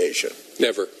investigation?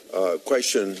 Never.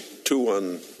 Question 2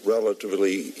 on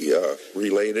relatively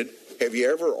related. Have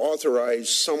you ever authorized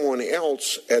someone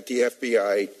else at the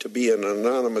FBI to be an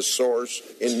anonymous source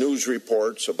in news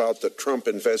reports about the Trump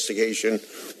investigation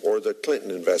or the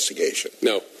Clinton investigation?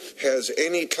 No. Has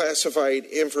any classified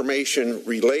information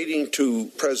relating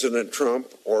to President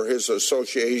Trump or his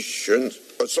associates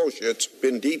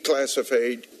been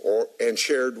declassified and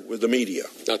shared with the media?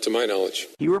 Not to my knowledge.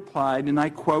 He replied, and I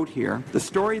quote here, "The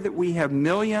story that we have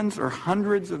millions or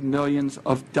hundreds of millions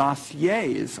of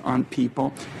dossiers on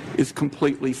people is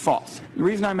completely false." The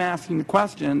reason I'm asking the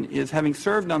question is, having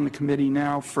served on the committee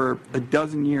now for a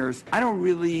dozen years, I don't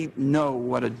really know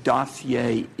what a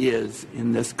dossier is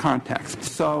in this context.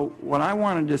 So what I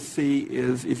wanted to see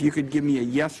is if you could give me a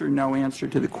yes or no answer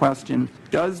to the question,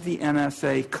 does the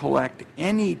NSA collect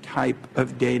any type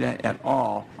of data at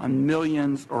all on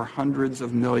millions or hundreds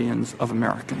of millions of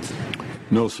Americans?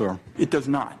 No, sir. It does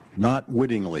not. Not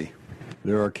wittingly.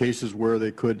 There are cases where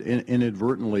they could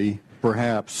inadvertently,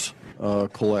 perhaps,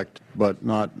 collect, but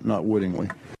not wittingly.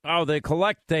 Oh, they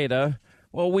collect data.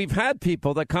 Well, we've had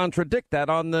people that contradict that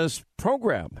on this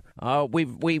program.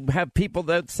 We have people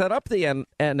that set up the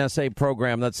NSA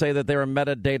program that say that there are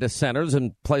metadata centers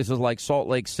in places like Salt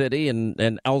Lake City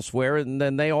and elsewhere, and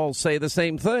then they all say the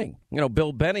same thing. You know,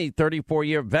 Bill Benny,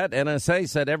 34-year vet, NSA,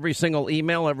 said every single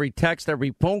email, every text,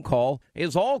 every phone call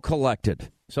is all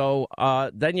collected. So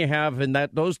then you have, in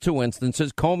those two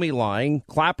instances, Comey lying,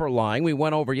 Clapper lying. We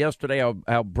went over yesterday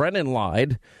how Brennan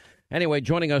lied. Anyway,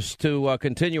 joining us to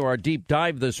continue our deep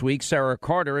dive this week, Sarah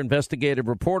Carter, investigative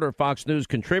reporter, Fox News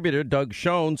contributor, Doug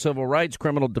Schoen, civil rights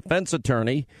criminal defense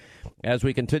attorney, as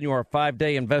we continue our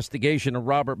 5-day investigation of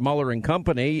Robert Mueller and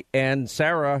company. And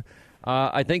Sarah,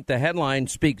 I think the headline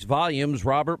speaks volumes: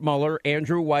 Robert Mueller,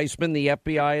 Andrew Weissman, the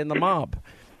FBI, and the mob.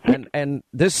 And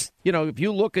this, you know, if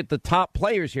you look at the top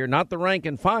players here, not the rank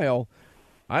and file,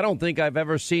 I don't think I've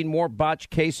ever seen more botched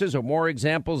cases or more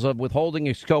examples of withholding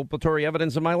exculpatory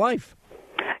evidence in my life.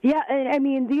 Yeah, and I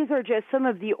mean, these are just some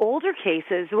of the older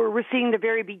cases where we're seeing the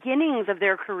very beginnings of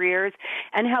their careers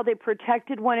and how they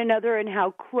protected one another and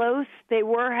how close they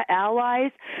were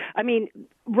allies. I mean,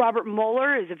 Robert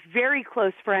Mueller is a very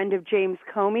close friend of James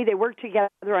Comey. They worked together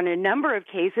on a number of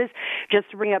cases.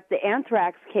 Just to bring up the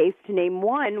anthrax case, to name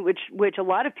one, which a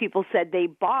lot of people said they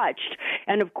botched.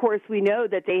 And, of course, we know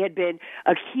that they had been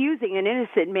accusing an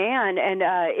innocent man, and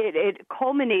it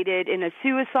culminated in a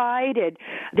suicide, and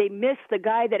they missed the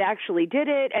guy that actually did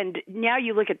it. And now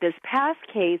you look at this past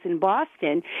case in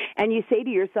Boston, and you say to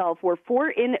yourself, where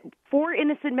four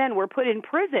innocent men were put in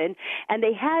prison, and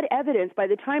they had evidence by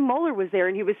the time Mueller was there,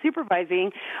 and he was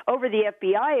supervising over the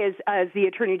FBI as the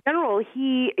Attorney General.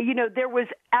 There was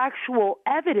actual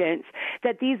evidence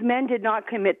that these men did not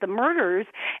commit the murders,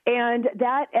 and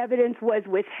that evidence was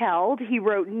withheld. He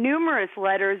wrote numerous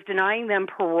letters denying them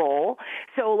parole.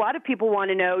 So a lot of people want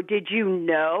to know, did you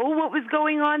know what was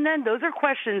going on then? Those are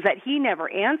questions that he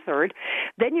never answered.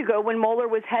 Then you go when Mueller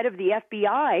was head of the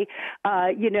FBI,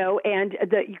 you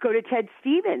go to Ted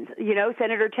Stevens,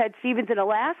 Senator Ted Stevens in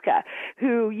Alaska,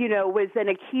 who, was then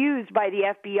accused by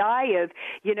the FBI of,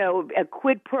 a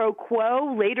quid pro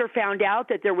quo, later found out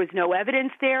that there was no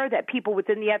evidence there, that people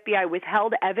within the FBI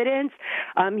withheld evidence.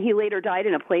 He later died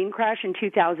in a plane crash in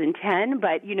 2010,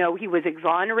 but, he was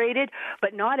exonerated,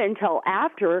 but not until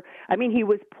after. I mean, he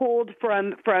was pulled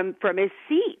from his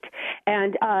seat.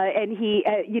 and he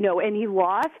and he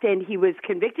lost, and he was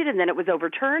convicted, and then it was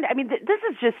overturned. I mean, this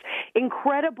is just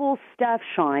incredible stuff,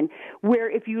 Sean, where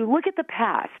if you look at the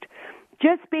past,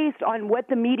 just based on what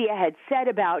the media had said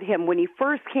about him when he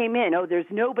first came in, there's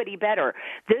nobody better.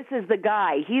 This is the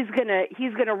guy. He's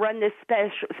gonna run this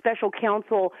special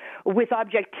counsel with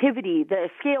objectivity, the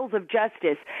scales of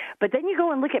justice. But then you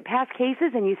go and look at past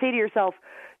cases, and you say to yourself,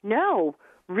 no.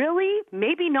 Really?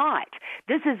 Maybe not.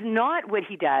 This is not what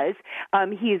he does.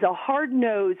 He's a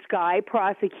hard-nosed guy,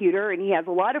 prosecutor, and he has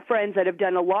a lot of friends that have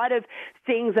done a lot of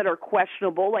things that are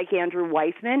questionable, like Andrew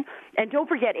Weissman. And don't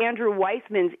forget Andrew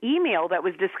Weissman's email that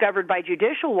was discovered by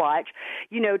Judicial Watch,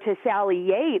 to Sally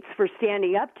Yates for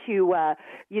standing up to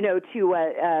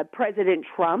President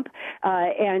Trump,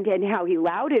 and how he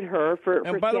lauded her for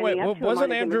and for by the way, standing up to him wasn't on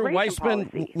his Andrew immigration Weissman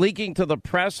policy. leaking to the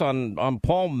press on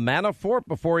Paul Manafort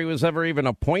before he was ever even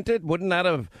appointed? Wouldn't that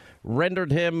have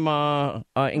rendered him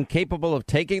incapable of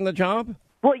taking the job?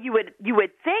 Well, you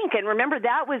would think, and remember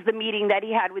that was the meeting that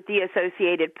he had with the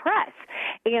Associated Press,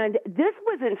 and this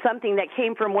wasn't something that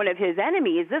came from one of his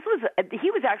enemies.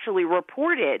 He was actually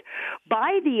reported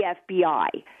by the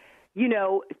FBI,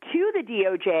 to the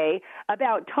DOJ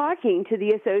about talking to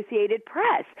the Associated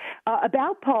Press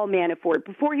about Paul Manafort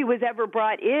before he was ever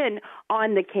brought in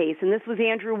on the case. And this was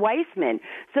Andrew Weissman.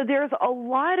 So there's a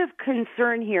lot of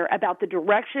concern here about the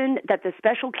direction that the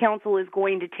special counsel is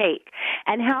going to take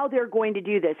and how they're going to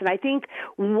do this. And I think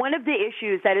one of the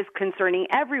issues that is concerning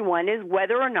everyone is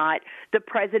whether or not the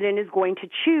president is going to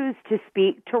choose to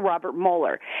speak to Robert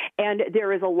Mueller. And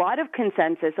there is a lot of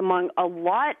consensus among a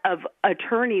lot of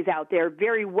attorneys out there,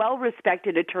 very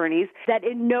well-respected attorneys, that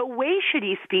in no way should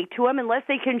he speak to him unless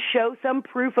they can show some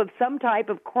proof of some type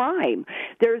of crime.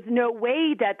 There's no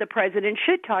way that the president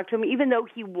should talk to him, even though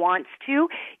he wants to,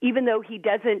 even though he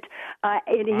doesn't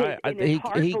in his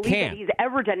heart believe that he's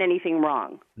ever done anything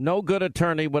wrong. No good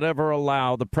attorney would ever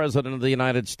allow the president of the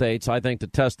United States, I think, to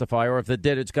testify, or if it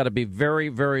did, it's got to be very,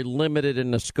 very limited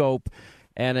in the scope.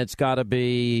 And it's got to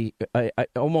be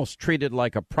almost treated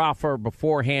like a proffer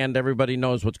beforehand. Everybody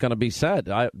knows what's going to be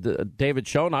said. David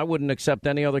Schoen, I wouldn't accept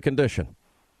any other condition.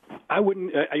 I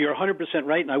wouldn't. You're 100%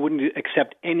 right, and I wouldn't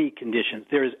accept any conditions.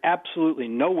 There is absolutely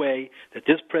no way that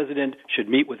this president should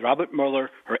meet with Robert Mueller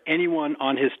or anyone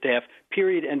on his staff,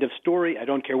 period, end of story. I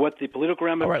don't care what the political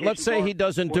ramifications are. All right, let's say he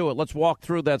doesn't do it. Let's walk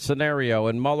through that scenario,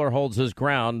 and Mueller holds his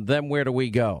ground. Then where do we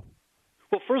go?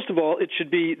 Well, first of all, it should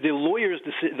be the lawyer's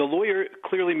decision. The lawyer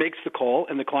clearly makes the call,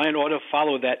 and the client ought to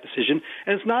follow that decision.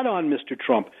 And it's not on Mr.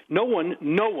 Trump. No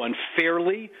one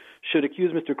fairly should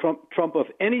accuse Mr. Trump of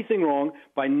anything wrong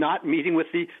by not meeting with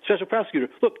the special prosecutor.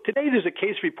 Look, today there's a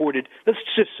case reported. Let's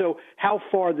just show how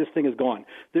far this thing has gone.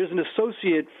 There's an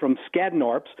associate from Skadden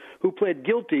Arps who pled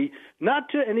guilty not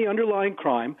to any underlying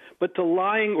crime, but to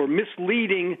lying or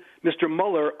misleading Mr.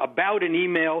 Mueller about an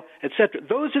email, etc.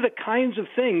 Those are the kinds of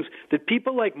things that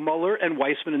people like Mueller and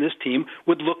Weissman and this team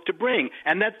would look to bring,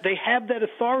 and that they have that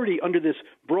authority under this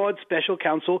broad special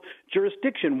counsel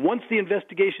jurisdiction. Once the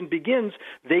investigation begins,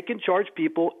 they can charge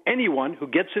people, anyone who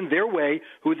gets in their way,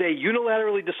 who they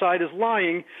unilaterally decide is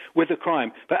lying, with a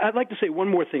crime. But I'd like to say one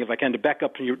more thing, if I can, to back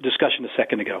up from your discussion a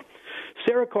second ago.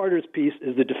 Sarah Carter's piece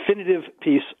is the definitive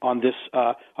piece on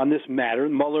this matter,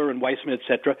 Mueller and Weissman,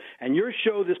 etc. And your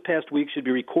show this past week should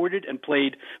be recorded and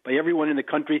played by everyone in the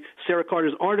country. Sarah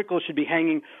Carter's article should be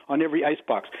hanging on every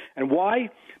icebox. And why?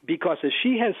 Because, as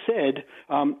she has said,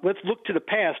 let's look to the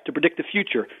past to predict the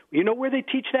future. You know where they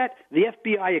teach that? The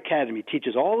FBI Academy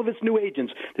teaches all of its new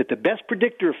agents that the best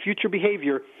predictor of future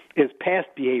behavior is past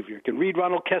behavior. You can read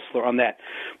Ronald Kessler on that.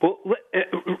 Well,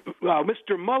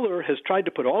 Mr. Mueller has tried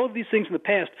to put all of these things in the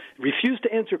past, refused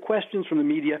to answer questions from the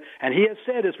media, and he has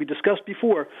said, as we discussed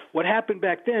before, what happened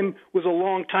back then was a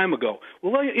long time ago.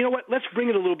 Well, you know what? Let's bring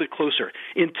it a little bit closer.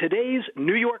 In today's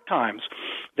New York Times,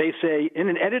 they say in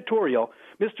an editorial,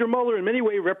 Mr. Mueller in many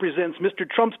ways represents Mr.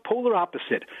 Trump's polar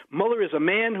opposite. Mueller is a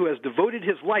man who has devoted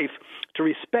his life to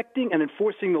respecting and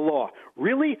enforcing the law.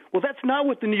 Really? Well, that's not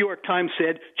what the New York Times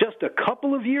said just a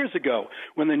couple of years ago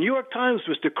when the New York Times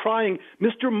was decrying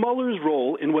Mr. Mueller's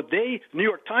role in what they, New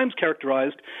York Times,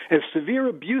 characterized as severe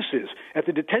abuses at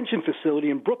the detention facility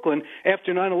in Brooklyn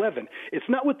after 9/11. It's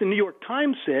not what the New York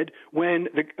Times said when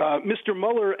Mr.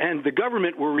 Mueller and the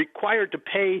government were required to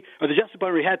pay, or the Justice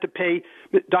Department had to pay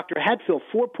Dr. Hatfield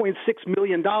 $4.6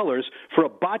 million for a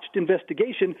botched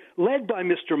investigation led by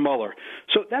Mr. Mueller.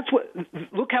 So that's what,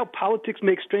 look how politics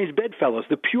makes strange bedfellows.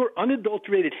 The pure,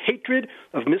 unadulterated hatred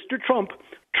of Mr. Trump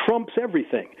trumps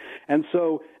everything. And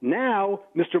so now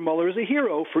Mr. Mueller is a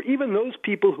hero for even those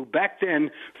people who back then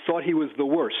thought he was the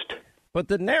worst. But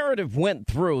the narrative went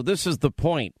through. This is the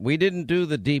point. We didn't do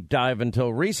the deep dive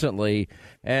until recently,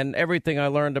 and everything I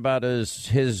learned about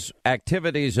his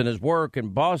activities and his work in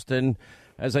Boston,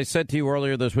 as I said to you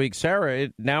earlier this week, Sarah,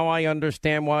 now I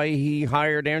understand why he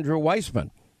hired Andrew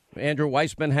Weissman. Andrew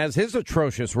Weissman has his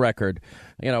atrocious record,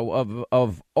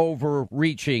 of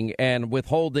overreaching and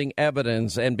withholding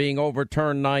evidence and being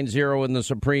overturned 9-0 in the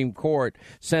Supreme Court,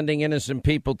 sending innocent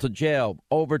people to jail,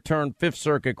 overturned Fifth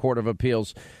Circuit Court of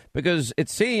Appeals, because it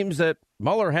seems that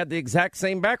Mueller had the exact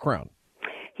same background.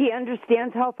 He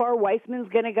understands how far Weissman's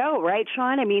going to go, right,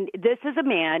 Sean? I mean, this is a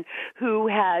man who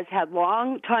has had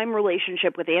long-time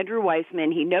relationship with Andrew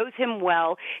Weissman. He knows him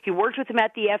well. He worked with him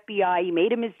at the FBI. He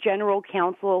made him his general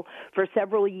counsel for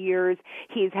several years.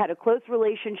 He's had a close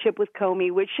relationship with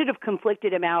Comey, which should have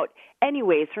conflicted him out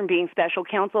anyways from being special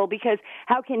counsel, because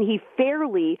how can he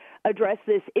fairly address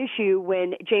this issue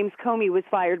when James Comey was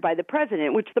fired by the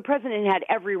president, which the president had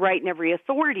every right and every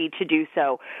authority to do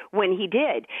so when he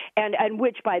did, and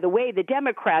which, by the way, the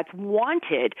Democrats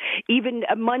wanted even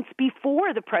months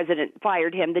before the president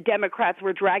fired him. The Democrats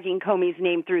were dragging Comey's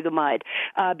name through the mud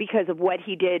because of what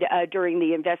he did during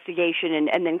the investigation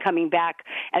and then coming back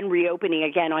and reopening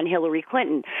again on Hillary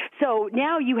Clinton. So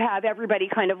now you have everybody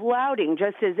kind of lauding,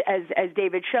 just as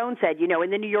David Schoen said,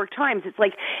 in the New York Times, it's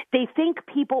like they think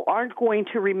people aren't going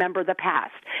to remember the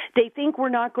past. They think we're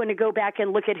not going to go back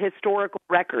and look at historical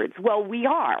records. Well, we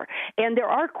are. And there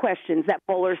are questions that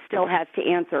Mueller still has to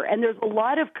answer. And there's a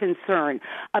lot of concern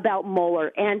about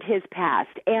Mueller and his past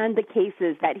and the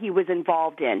cases that he was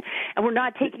involved in. And we're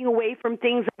not taking away from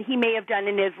things that he may have done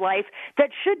in his life that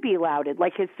should be lauded,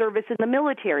 like his service in the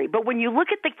military. But when you look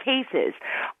at the cases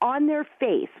on their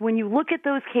face, when you look at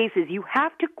those cases, you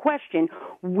have to question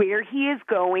where he is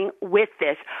going with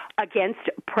this against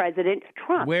President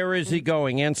Trump. Where is he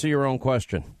going? Answer your own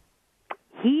question.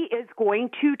 He is going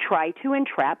to try to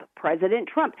entrap President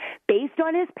Trump. Based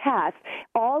on his past,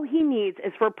 all he needs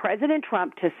is for President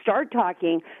Trump to start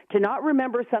talking, to not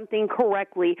remember something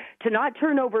correctly, to not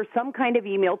turn over some kind of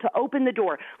email, to open the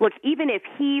door. Look, even if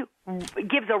he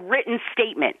gives a written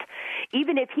statement,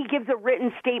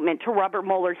 to Robert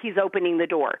Mueller, he's opening the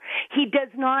door. He does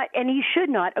not, and he should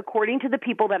not, according to the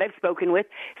people that I've spoken with,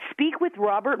 speak with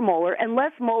Robert Mueller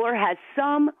unless Mueller has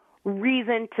some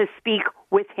reason to speak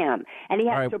with him, and he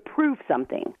has to prove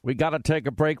something. We got to take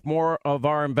a break. More of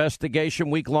our investigation,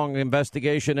 week-long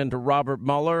investigation into Robert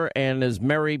Mueller and his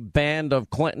merry band of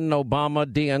Clinton, Obama,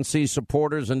 DNC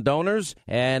supporters and donors,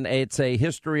 and it's a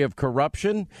history of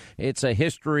corruption. It's a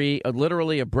history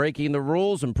literally of breaking the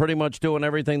rules and pretty much doing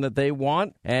everything that they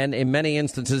want, and in many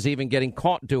instances even getting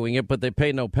caught doing it, but they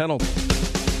pay no penalty.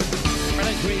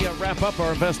 As we wrap up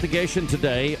our investigation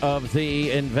today of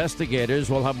the investigators,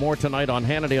 we'll have more tonight on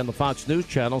Hannity on the Fox News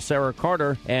Channel. Sarah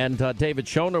Carter and David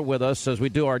Schoen are with us as we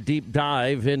do our deep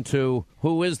dive into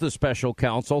who is the special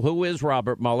counsel, who is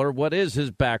Robert Mueller, what is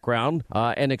his background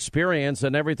and experience,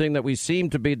 and everything that we seem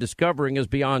to be discovering is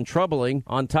beyond troubling,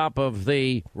 on top of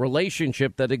the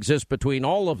relationship that exists between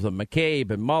all of them, McCabe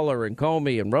and Mueller and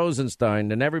Comey and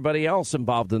Rosenstein and everybody else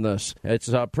involved in this.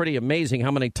 It's pretty amazing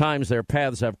how many times their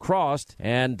paths have crossed.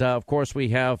 And, of course, we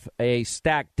have a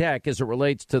stacked deck as it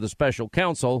relates to the special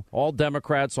counsel, all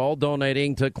Democrats, all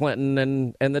donating to Clinton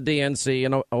and the DNC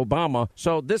and Obama.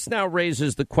 So this now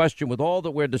raises the question, with all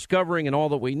that we're discovering and all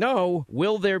that we know,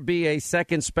 will there be a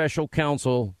second special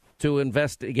counsel to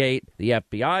investigate the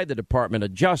FBI, the Department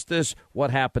of Justice,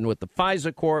 what happened with the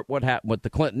FISA court, what happened with the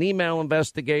Clinton email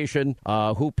investigation,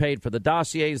 who paid for the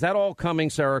dossiers? Is that all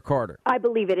coming, Sarah Carter? I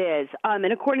believe it is. And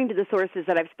according to the sources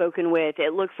that I've spoken with,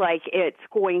 it looks like it's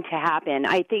going to happen.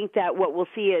 I think that what we'll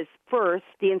see is, first,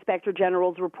 the Inspector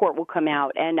General's report will come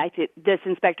out, and I think this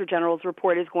Inspector General's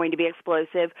report is going to be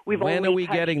explosive. When are we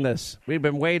getting this? We've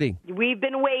been waiting. We've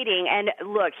been waiting, and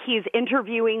look, he's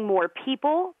interviewing more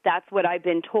people. That's what I've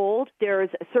been told. There's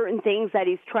certain things that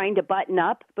he's trying to button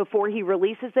up before he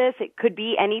releases this. It could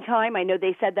be any time. I know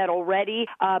they said that already,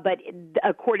 but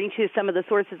according to some of the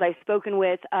sources I've spoken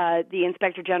with, the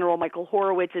Inspector General, Michael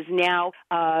Horowitz, is now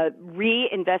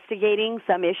re-investigating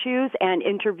some issues and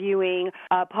interviewing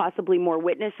possibly more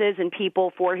witnesses and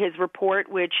people for his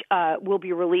report, which will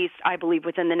be released, I believe,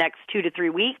 within the next 2 to 3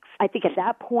 weeks. I think at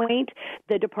that point,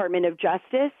 the Department of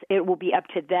Justice, it will be up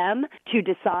to them to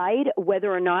decide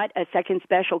whether or not a second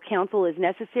special counsel is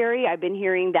necessary. I've been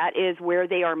hearing that is where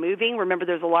they are moving. Remember,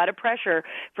 there's a lot of pressure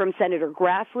from Senator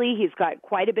Grassley. He's got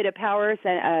quite a bit of power,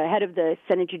 head of the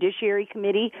Senate Judiciary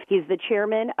Committee. He's the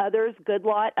chairman. Others,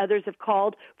 Goodlatte, others have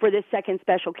called for this second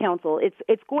special counsel.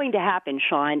 It's going to happen,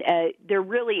 Sean. There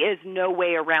really is no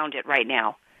way around it right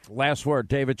now. Last word,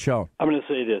 David Cho. I'm going to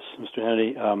say this, Mr.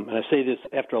 Hannity, and I say this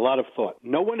after a lot of thought.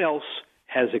 No one else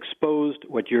has exposed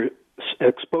what you're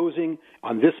exposing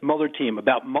on this Mueller team,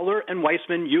 about Mueller and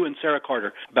Weissman, you and Sarah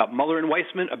Carter, about Mueller and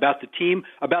Weissman, about the team,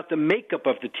 about the makeup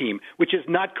of the team, which is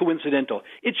not coincidental.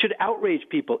 It should outrage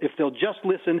people if they'll just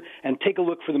listen and take a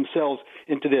look for themselves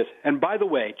into this. And by the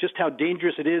way, just how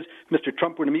dangerous it is, Mr.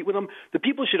 Trump were to meet with them, the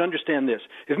people should understand this.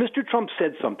 If Mr. Trump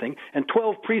said something and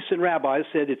 12 priests and rabbis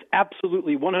said it's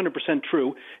absolutely 100%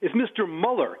 true, if Mr.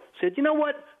 Mueller said, you know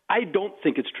what, I don't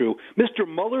think it's true, Mr.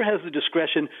 Mueller has the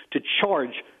discretion to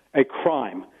charge a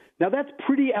crime. Now, that's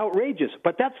pretty outrageous,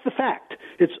 but that's the fact.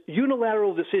 It's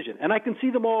unilateral decision. And I can see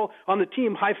them all on the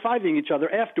team high-fiving each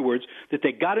other afterwards that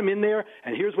they got him in there,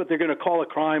 and here's what they're going to call a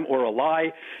crime or a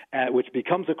lie, which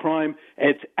becomes a crime.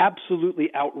 It's absolutely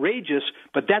outrageous,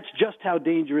 but that's just how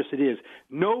dangerous it is.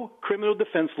 No criminal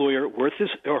defense lawyer worth his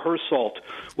or her salt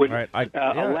would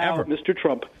allow Mr.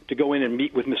 Trump to go in and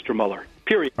meet with Mr. Mueller.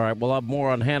 Period. All right, we'll have more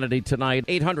on Hannity tonight.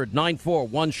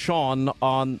 800-941-SEAN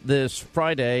on this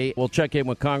Friday. We'll check in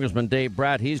with Congressman Dave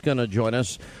Brat. He's going to join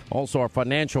us. Also, our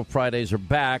Financial Fridays are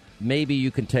back. Maybe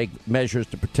you can take measures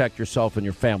to protect yourself and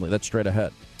your family. That's straight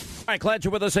ahead. All right, glad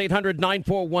you're with us.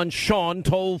 800-941-SEAN,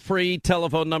 toll-free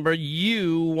telephone number.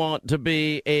 You want to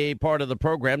be a part of the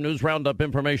program. News Roundup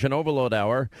Information Overload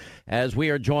Hour, as we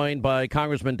are joined by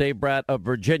Congressman Dave Brat of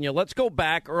Virginia. Let's go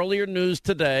back. Earlier news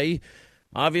today.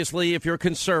 Obviously, if you're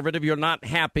conservative, you're not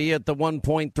happy at the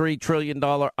 $1.3 trillion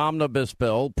omnibus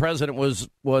bill. President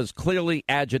was clearly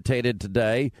agitated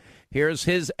today. Here's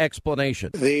his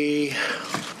explanation. The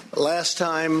last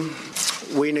time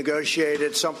we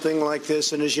negotiated something like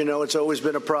this, and as you know, it's always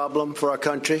been a problem for our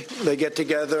country. They get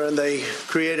together and they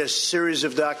create a series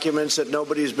of documents that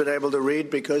nobody's been able to read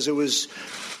because it was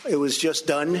just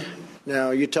done.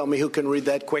 Now, you tell me who can read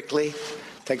that quickly.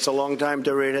 Takes a long time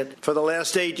to read it. For the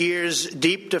last 8 years,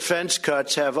 deep defense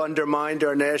cuts have undermined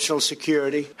our national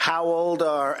security.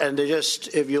 And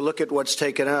if you look at what's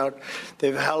taken out,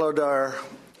 they've hollowed our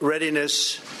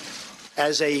readiness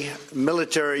as a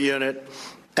military unit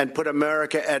and put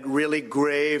America at really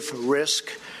grave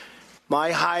risk.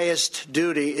 My highest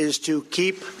duty is to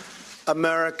keep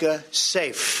America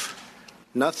safe.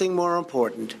 Nothing more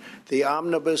important. The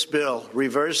omnibus bill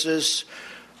reverses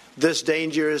this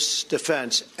dangerous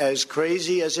defense. As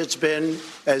crazy as it's been,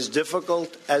 as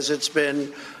difficult as it's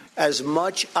been, as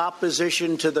much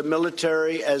opposition to the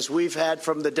military as we've had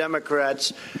from the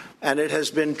Democrats, and it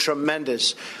has been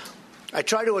tremendous. I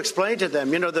try to explain to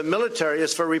them, the military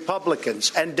is for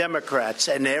Republicans and Democrats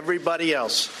and everybody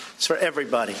else. It's for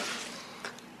everybody.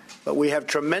 But we have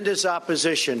tremendous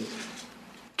opposition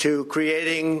to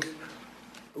creating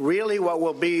really what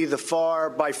will be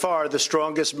by far the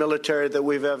strongest military that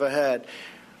we've ever had.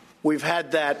 We've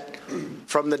had that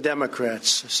from the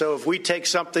Democrats. So if we take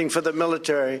something for the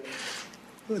military,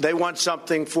 they want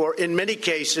something for, in many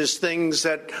cases, things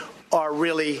that are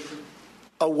really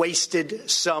a wasted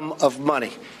sum of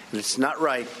money. And it's not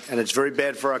right, and it's very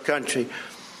bad for our country.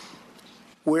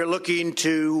 We're looking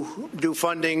to do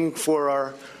funding for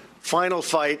our final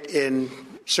fight in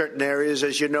certain areas.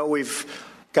 As you know, we've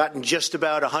gotten just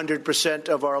about 100%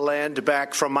 of our land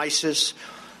back from ISIS.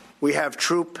 We have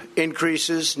troop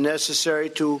increases necessary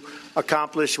to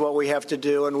accomplish what we have to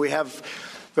do, and we have,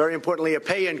 very importantly, a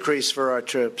pay increase for our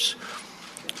troops.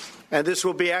 And this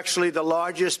will be actually the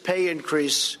largest pay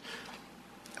increase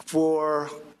for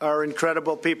our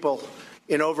incredible people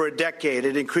in over a decade.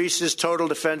 It increases total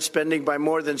defense spending by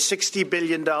more than $60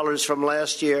 billion from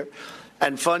last year,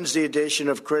 and funds the addition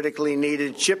of critically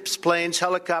needed ships, planes,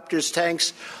 helicopters,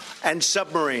 tanks, and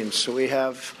submarines. So we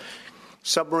have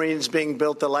submarines being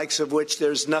built, the likes of which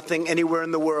there's nothing anywhere in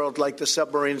the world like the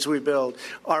submarines we build.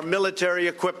 Our military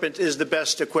equipment is the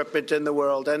best equipment in the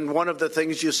world. And one of the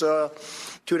things you saw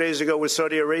 2 days ago with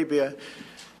Saudi Arabia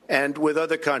and with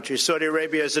other countries, Saudi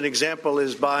Arabia, as an example,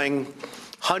 is buying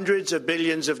hundreds of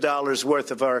billions of dollars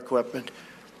worth of our equipment.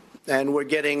 And we're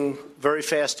getting very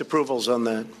fast approvals on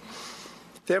that.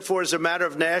 Therefore, as a matter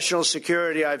of national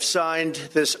security, I've signed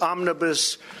this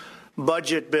omnibus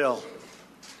budget bill.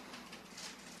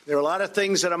 There are a lot of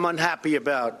things that I'm unhappy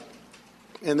about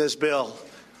in this bill.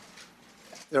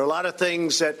 There are a lot of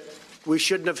things that we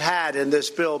shouldn't have had in this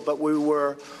bill, but we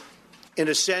were, in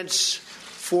a sense,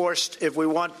 forced. If we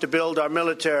want to build our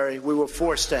military, we were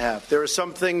forced to have. There are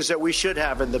some things that we should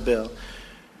have in the bill.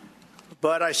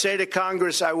 But I say to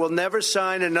Congress, I will never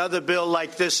sign another bill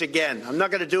like this again. I'm not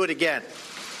going to do it again.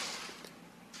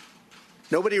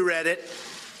 Nobody read it.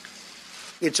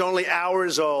 It's only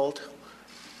hours old.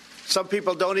 Some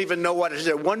people don't even know what it is.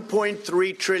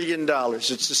 $1.3 trillion.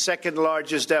 It's the second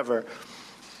largest ever.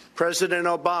 President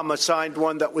Obama signed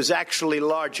one that was actually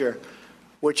larger,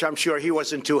 which I'm sure he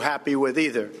wasn't too happy with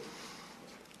either.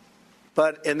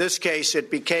 But in this case, it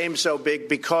became so big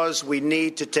because we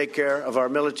need to take care of our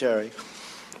military.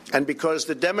 And because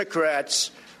the Democrats,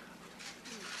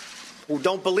 who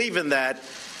don't believe in that,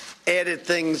 added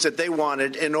things that they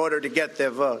wanted in order to get their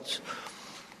votes.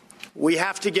 We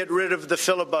have to get rid of the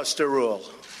filibuster rule.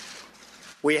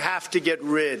 We have to get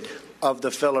rid of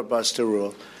the filibuster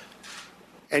rule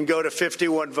and go to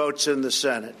 51 votes in the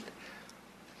Senate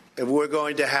if we're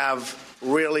going to have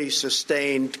really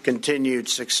sustained, continued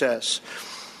success.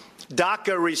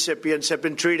 DACA recipients have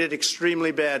been treated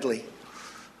extremely badly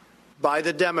by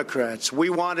the Democrats. We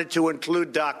wanted to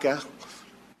include DACA.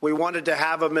 We wanted to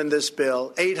have them in this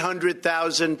bill.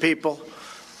 800,000 people,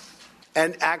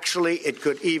 and actually it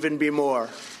could even be more.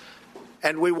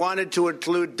 And we wanted to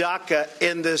include DACA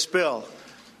in this bill.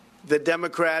 The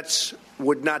Democrats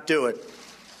would not do it.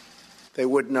 They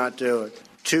would not do it.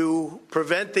 To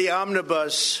prevent the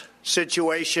omnibus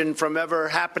situation from ever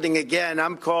happening again,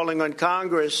 I'm calling on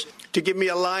Congress to give me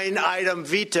a line item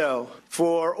veto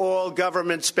for all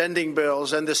government spending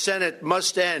bills, and the Senate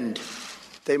must end.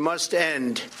 They must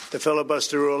end the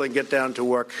filibuster rule and get down to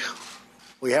work.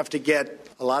 We have to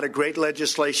get a lot of great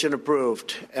legislation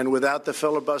approved, and without the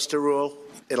filibuster rule,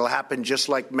 it'll happen just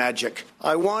like magic.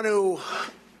 I want to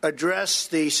address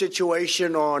the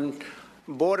situation on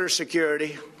border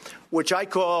security, which I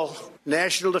call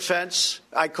national defense.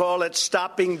 I call it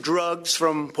stopping drugs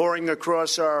from pouring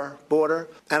across our border,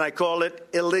 and I call it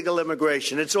illegal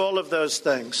immigration. It's all of those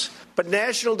things. But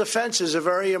national defense is a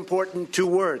very important two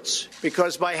words,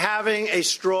 because by having a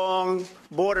strong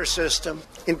border system,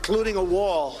 including a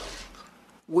wall,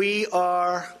 we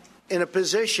are in a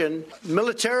position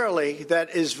militarily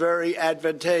that is very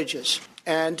advantageous.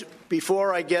 And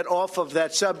before I get off of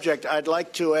that subject, I'd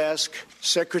like to ask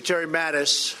Secretary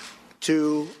Mattis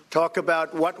to talk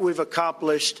about what we've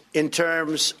accomplished in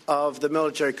terms of the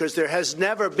military, because there has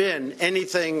never been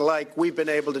anything like we've been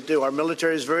able to do. Our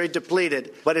military is very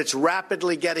depleted, but it's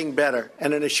rapidly getting better.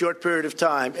 And in a short period of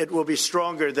time, it will be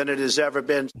stronger than it has ever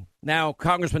been. Now,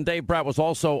 Congressman Dave Brat was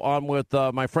also on with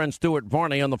my friend Stuart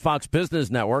Varney on the Fox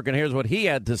Business Network, and here's what he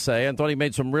had to say. I thought he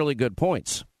made some really good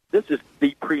points. This is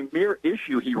the premier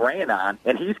issue he ran on,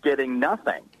 and he's getting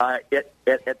nothing at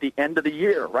the end of the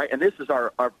year, right? And this is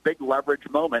our big leverage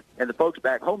moment. And the folks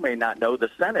back home may not know the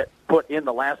Senate put in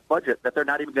the last budget that they're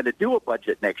not even going to do a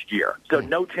budget next year. So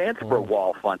no chance for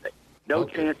wall funding. No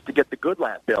chance to get the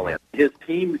Goodlatte bill in. His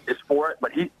team is for it,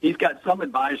 but he's got some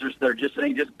advisors that are just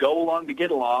saying, just go along to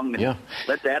get along. And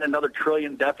let's add another $1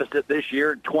 trillion deficit this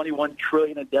year, $21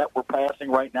 trillion in debt we're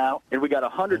passing right now, and we got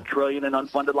 $100 trillion in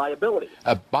unfunded liabilities.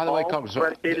 By the way, Congressman,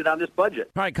 predicated on this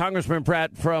budget. All right, Congressman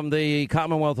Pratt from the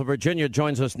Commonwealth of Virginia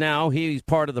joins us now. He's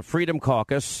part of the Freedom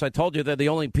Caucus. I told you they're the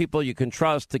only people you can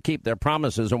trust to keep their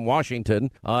promises in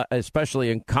Washington,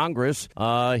 especially in Congress.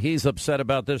 He's upset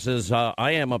about this as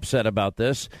I am upset about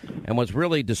this. And what's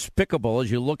really despicable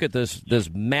as you look at this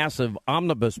massive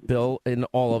omnibus bill in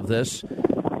all of this,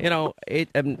 you know,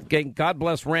 and God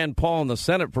bless Rand Paul in the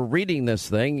Senate for reading this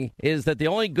thing, is that the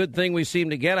only good thing we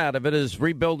seem to get out of it is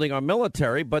rebuilding our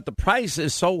military. But the price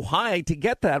is so high to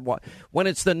get that when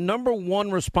it's the number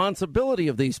one responsibility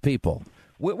of these people.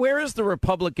 Where is the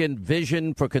Republican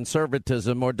vision for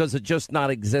conservatism, or does it just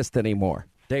not exist anymore?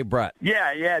 Dave Brat.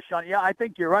 Yeah, Sean. Yeah, I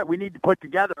think you're right. We need to put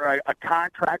together a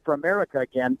contract for America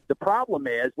again. The problem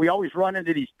is we always run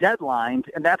into these deadlines,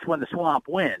 and that's when the swamp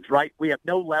wins, right? We have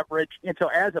no leverage. And so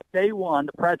as of day one,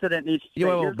 the president needs to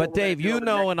say, but Dave, you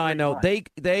know and I know,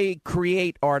 they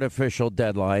create artificial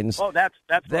deadlines. Oh, that's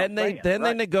then they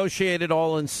negotiate it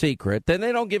all in secret. Then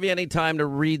they don't give you any time to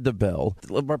read the bill.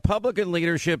 The Republican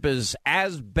leadership is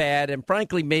as bad and,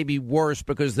 frankly, maybe worse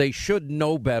because they should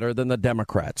know better than the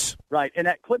Democrats. Right, and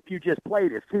that clip you just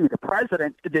played is key. The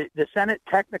president, the Senate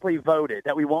technically voted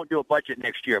that we won't do a budget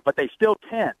next year, but they still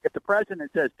can. If the president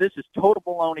says this is total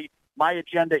baloney, my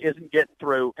agenda isn't getting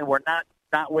through, and we're not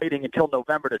waiting until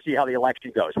November to see how the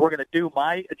election goes. We're going to do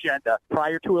my agenda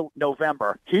prior to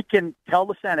November. He can tell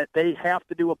the Senate they have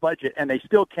to do a budget, and they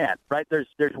still can, right?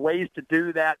 There's ways to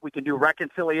do that. We can do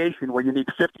reconciliation where you need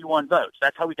 51 votes.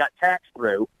 That's how we got tax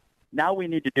through. Now we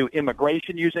need to do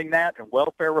immigration using that and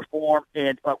welfare reform,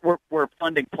 and we're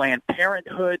funding Planned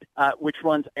Parenthood, which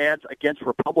runs ads against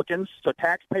Republicans. So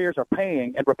taxpayers are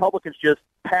paying, and Republicans just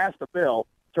passed a bill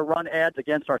to run ads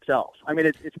against ourselves. I mean,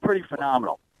 it's pretty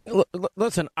phenomenal.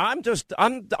 Listen, I'm just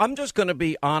going to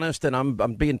be honest, and I'm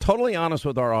being totally honest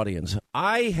with our audience.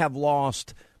 I have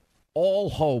lost all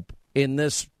hope in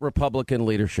this Republican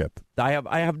leadership. I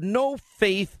have no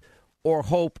faith or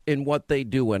hope in what they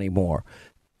do anymore.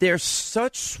 they're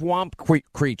such swamp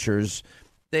creatures.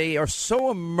 They are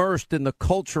so immersed in the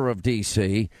culture of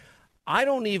D.C., I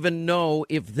don't even know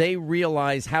if they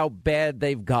realize how bad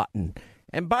they've gotten.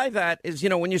 And by that is,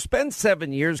 when you spend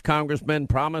 7 years, Congressman,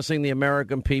 promising the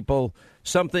American people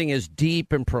something as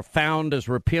deep and profound as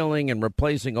repealing and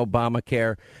replacing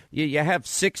Obamacare, you have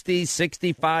 60,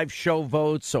 65 show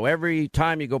votes. So every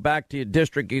time you go back to your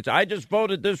district, you say, I just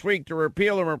voted this week to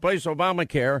repeal and replace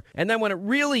Obamacare. And then when it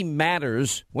really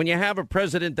matters, when you have a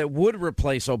president that would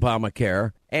replace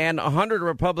Obamacare and 100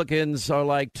 Republicans are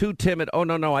like too timid, oh,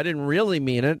 no, I didn't really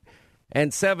mean it,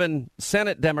 and 7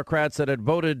 Senate Democrats that had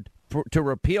voted to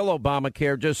repeal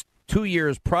Obamacare just 2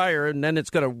 years prior, and then it's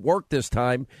going to work this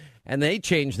time, and they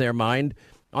change their mind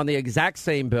on the exact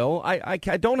same bill. I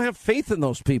don't have faith in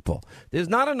those people. There's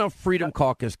not enough Freedom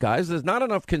Caucus guys. There's not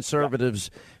enough conservatives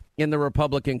in the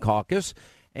Republican caucus.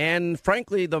 And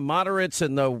frankly, the moderates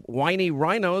and the whiny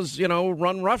rhinos,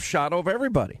 run roughshod over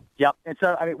everybody. Yep. And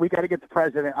so, we got to get the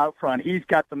president out front. He's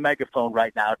got the megaphone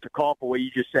right now to call for what you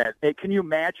just said. Hey, can you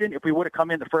imagine if we would have come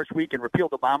in the first week and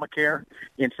repealed Obamacare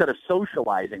instead of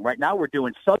socializing? Right now we're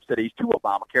doing subsidies to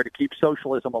Obamacare to keep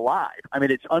socialism alive.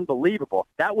 It's unbelievable.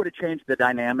 That would have changed the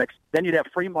dynamics. Then you'd have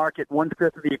free market,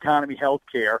 1/5 of the economy, health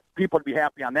care. People would be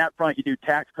happy on that front. You do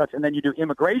tax cuts, and then you do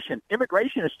immigration.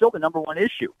 Immigration is still the number one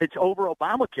issue. It's over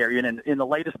Obamacare in the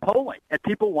latest polling. And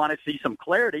people want to see some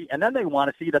clarity, and then they want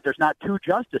to see that there's not two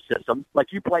justice systems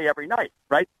like you play every night,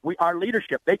 right? Our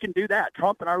leadership, they can do that.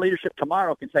 Trump and our leadership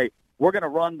tomorrow can say, we're going to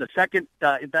run the second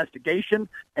investigation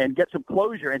and get some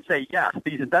closure and say, yes,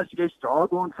 these investigations are all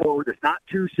going forward. There's not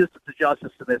two systems of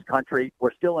justice in this country.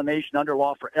 We're still a nation under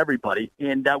law for everybody.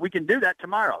 And we can do that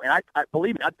tomorrow. And I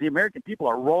believe me, the American people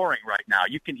are roaring right now.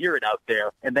 You can hear it out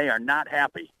there, and they are not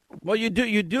happy. Well, you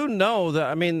do know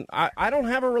that, I don't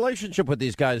have a relationship with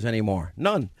these guys anymore.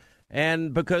 None.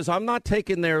 And because I'm not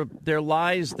taking their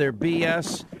lies, their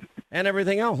BS, and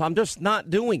everything else. I'm just not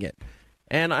doing it.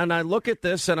 And I look at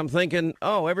this and I'm thinking,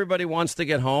 oh, everybody wants to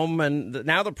get home. And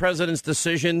now the president's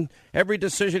decision, every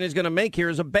decision he's going to make here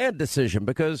is a bad decision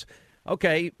because,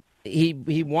 okay,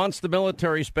 he wants the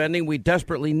military spending. We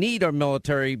desperately need our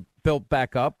military built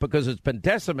back up because it's been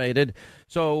decimated.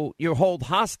 So you hold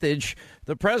hostage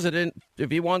the president.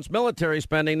 If he wants military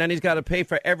spending, then he's got to pay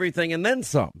for everything and then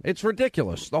some. It's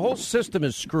ridiculous. The whole system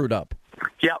is screwed up.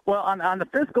 Yeah, well, on the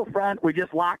fiscal front, we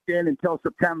just locked in until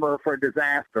September for a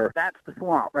disaster. That's the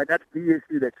swamp, right? That's the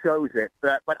issue that shows it.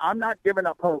 But I'm not giving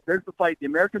up hope. There's the fight. The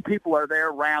American people are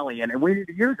there rallying, and we need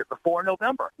to use it before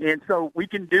November. And so we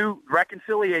can do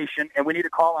reconciliation, and we need to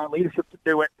call on leadership to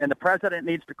do it. And the president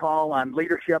needs to call on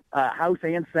leadership, House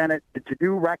and Senate, to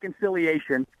do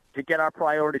reconciliation to get our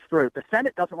priorities through. The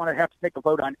Senate doesn't want to have to take a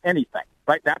vote on anything,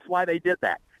 right? That's why they did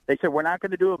that. They said, we're not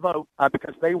going to do a vote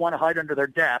because they want to hide under their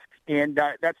desk, and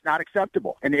that's not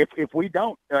acceptable. And if we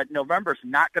don't, November's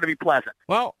not going to be pleasant.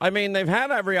 Well, they've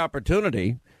had every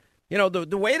opportunity.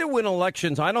 The way to win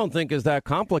elections, I don't think is that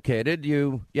complicated.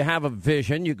 You have a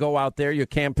vision. You go out there, you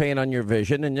campaign on your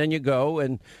vision, and then you go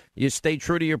and you stay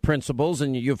true to your principles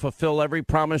and you fulfill every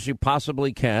promise you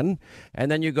possibly can.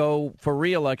 And then you go for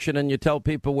re-election and you tell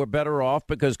people we're better off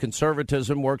because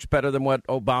conservatism works better than what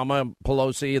Obama,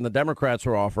 Pelosi, and the Democrats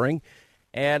are offering.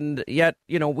 And yet,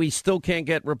 we still can't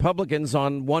get Republicans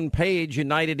on one page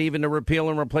united even to repeal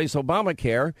and replace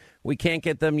Obamacare. We can't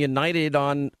get them united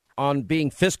on being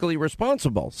fiscally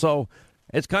responsible. So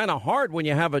it's kind of hard when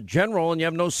you have a general and you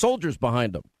have no soldiers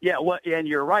behind them. Yeah, well, and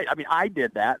you're right. I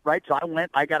did that, right? So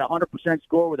I got a 100%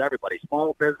 score with everybody,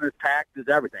 small business, taxes,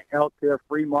 everything, healthcare,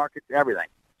 free markets, everything.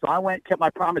 So I went, kept my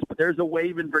promise, but there's a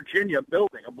wave in Virginia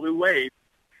building, a blue wave,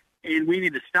 and we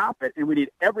need to stop it, and we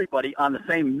need everybody on the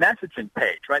same messaging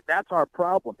page, right? That's our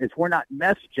problem, is we're not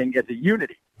messaging as a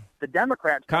unity. The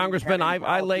Democrats... Congressman,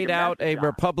 I laid out a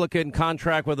Republican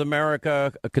Contract with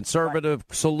America, a conservative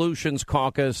solutions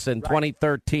caucus in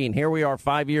 2013. Here we are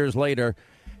 5 years later,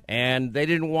 and they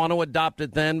didn't want to adopt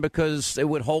it then because it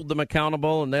would hold them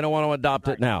accountable, and they don't want to adopt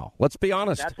it now. Let's be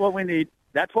honest. That's what we need.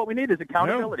 That's what we need is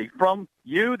accountability from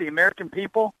you, the American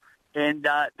people, and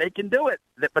they can do it.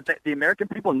 But the American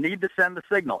people need to send the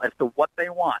signal as to what they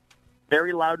want.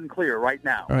 Very loud and clear right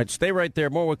now. All right, stay right there.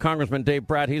 More with Congressman Dave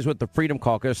Brat. He's with the Freedom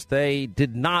Caucus. They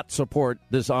did not support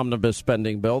this omnibus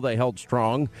spending bill. They held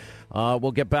strong.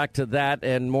 We'll get back to that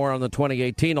and more on the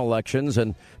 2018 elections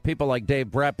and people like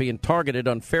Dave Brat being targeted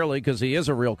unfairly because he is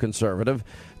a real conservative.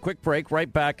 Quick break,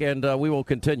 right back, and we will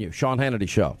continue. Sean Hannity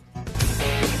Show.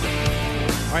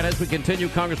 All right, as we continue,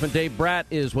 Congressman Dave Brat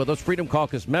is with us, Freedom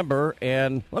Caucus member.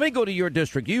 And let me go to your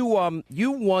district. You won,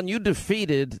 you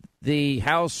defeated the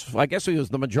House, I guess he was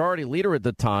the majority leader at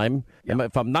the time,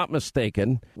 if I'm not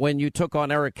mistaken, when you took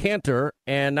on Eric Cantor,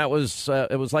 and that was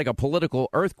it was like a political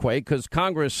earthquake because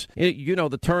Congress,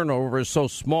 the turnover is so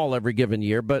small every given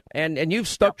year. But and you've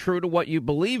stuck true to what you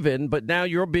believe in, but now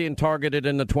you're being targeted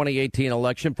in the 2018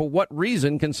 election. For what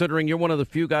reason, considering you're one of the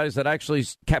few guys that actually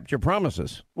kept your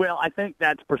promises? Well, I think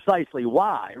that's precisely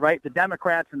why, right? The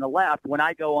Democrats and the left, when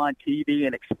I go on TV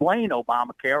and explain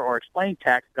Obamacare or explain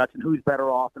tax cuts and who's better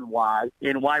off and why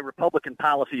Republican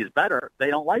policy is better, they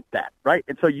don't like that, right?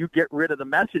 And so you get rid of the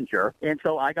messenger. And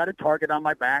so I got a target on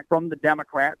my back from the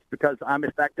Democrats because I'm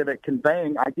effective at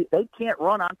conveying. They can't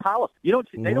run on policy.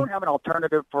 They don't have an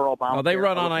alternative for Obamacare. Oh, they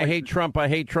run on I hate Trump, I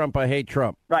hate Trump, I hate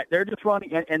Trump. Right. They're just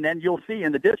running. And then you'll see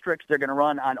in the districts, they're going to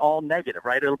run on all negative,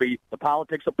 right? It'll be the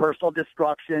politics of personal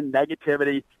destruction,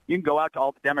 negativity. You can go out to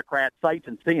all the Democrat sites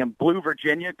and see them. Blue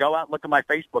Virginia, go out and look at my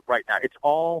Facebook right now. It's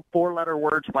all four-letter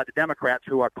words by the Democrats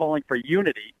who are calling for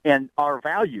unity and our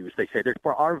values. They say they're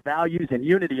for our values and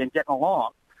unity and getting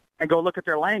along. And go look at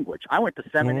their language. I went to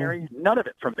seminary, none of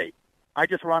it from me. I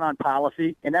just run on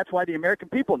policy, and that's why the American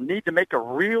people need to make a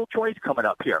real choice coming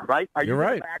up here, right? Are you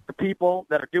going to back the people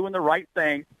that are doing the right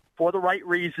thing for the right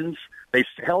reasons? They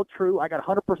held true. I got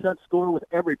 100% score with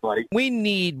everybody. We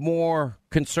need more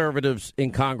conservatives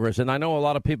in Congress, and I know a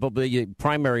lot of people be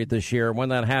primaried this year. When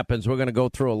that happens, we're going to go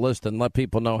through a list and let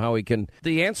people know how we can.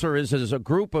 The answer is a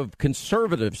group of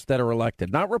conservatives that are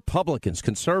elected, not Republicans,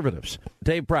 conservatives.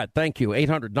 Dave Pratt, thank you.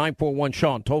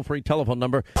 800-941-SEAN, toll-free telephone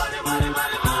number.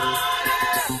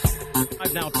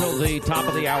 Now till the top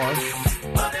of the hour.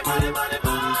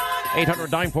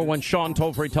 800-941-SEAN,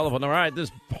 toll-free telephone. All right,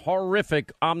 this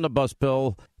horrific omnibus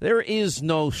bill. There is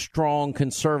no strong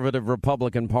conservative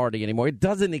Republican Party anymore. It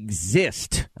doesn't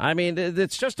exist. I mean,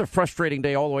 it's just a frustrating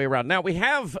day all the way around. Now, we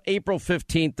have April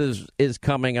 15th is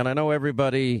coming, and I know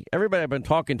everybody I've been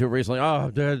talking to recently, I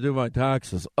got to do my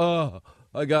taxes.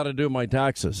 I got to do my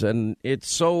taxes. And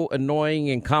it's so annoying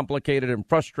and complicated and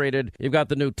frustrated. You've got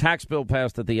the new tax bill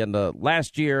passed at the end of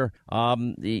last year.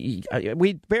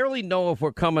 We barely know if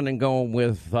we're coming and going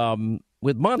with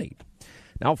money.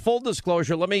 Now, full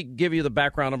disclosure, let me give you the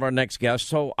background of our next guest.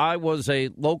 So I was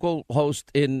a local host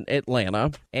in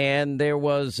Atlanta, and there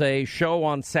was a show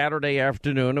on Saturday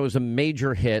afternoon. It was a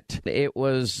major hit. It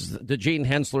was the Gene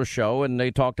Hensler show, and they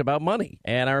talked about money.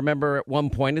 And I remember at one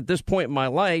point, at this point in my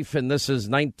life, and this is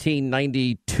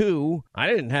 1992, I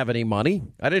didn't have any money.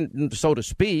 I didn't, so to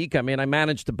speak. I mean, I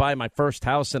managed to buy my first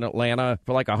house in Atlanta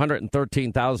for like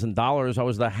 $113,000. I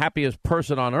was the happiest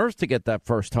person on earth to get that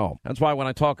first home. That's why when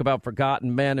I talk about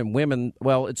forgotten men and women,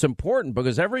 well, it's important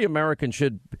because every American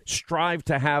should strive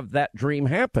to have that dream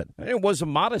happen. And it was a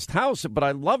modest house, but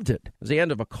I loved it. It was the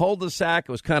end of a cul-de-sac.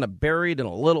 It was kind of buried in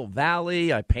a little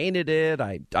valley. I painted it.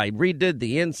 I redid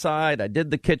the inside. I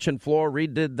did the kitchen floor,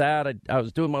 redid that. I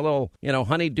was doing my little,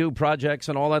 honeydew projects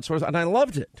and all that sort of stuff, and I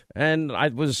loved it. And I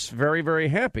was very, very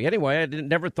happy. Anyway, I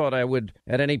never thought I would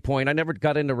at any point. I never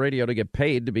got into radio to get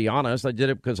paid, to be honest. I did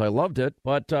it because I loved it.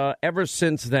 But ever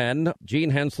since then,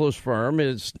 Gene Hensler's firm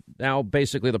is now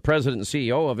basically the president and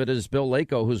CEO of it is Bill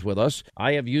Lako, who's with us.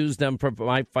 I have used them for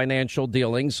my financial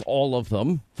dealings, all of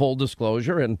them, full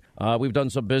disclosure, and we've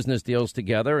done some business deals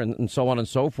together and so on and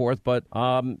so forth. But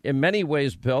in many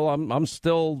ways, Bill, I'm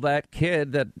still that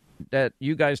kid that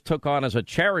you guys took on as a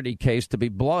charity case, to be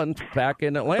blunt, back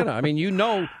in Atlanta. I mean,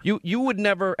 you would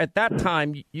never, at that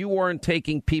time, you weren't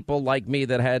taking people like me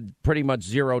that had pretty much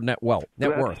zero net worth.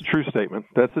 That's a true statement.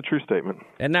 That's a true statement.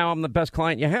 And now I'm the best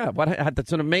client you have.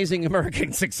 That's an amazing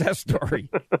American success story.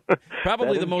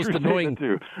 Probably the most annoying.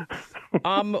 Too.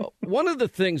 One of the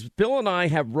things, Bill and I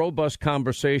have robust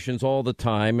conversations all the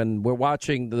time, and we're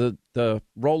watching the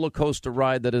roller coaster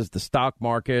ride that is the stock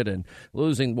market, and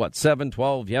losing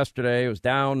 7-12 yesterday. It was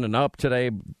down and up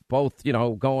today, both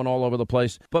going all over the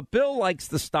place. But Bill likes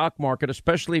the stock market,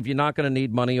 especially if you're not going to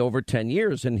need money over 10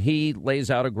 years, and he lays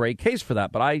out a great case for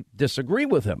that. But I disagree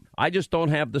with him. I just don't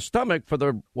have the stomach for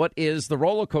what is the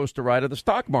roller coaster ride of the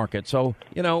stock market. So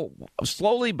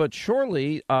slowly but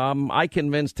surely, I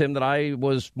convinced him that I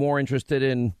was more interested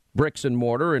in bricks and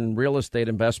mortar and real estate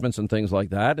investments and things like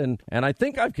that. And I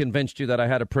think I've convinced you that I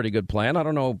had a pretty good plan. I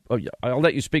don't know. I'll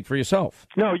let you speak for yourself.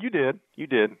 No, you did. You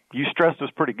did. You stressed us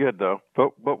pretty good, though.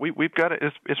 But we've got it.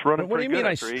 It's running pretty good. What do you mean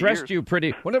I stressed you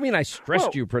pretty? What do you mean I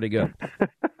stressed you pretty good?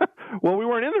 Well, we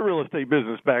weren't in the real estate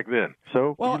business back then.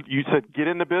 So you said get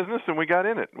in the business, and we got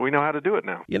in it. We know how to do it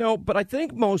now. But I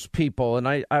think most people, and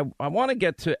I want to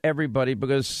get to everybody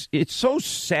because it's so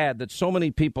sad that so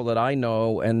many people that I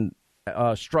know and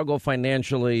struggle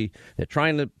financially. They're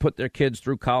trying to put their kids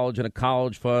through college in a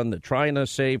college fund. They're trying to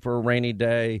save for a rainy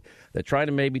day. They're trying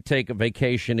to maybe take a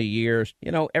vacation a year.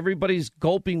 You know, everybody's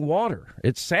gulping water.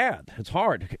 It's sad. It's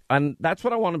hard. And that's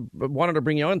what I wanted to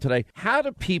bring you on today. How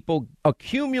do people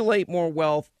accumulate more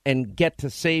wealth and get to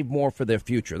save more for their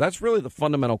future? That's really the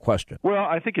fundamental question. Well,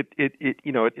 I think it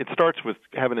starts with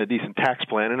having a decent tax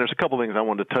plan, and there's a couple things I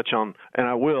wanted to touch on, and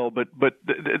I will. But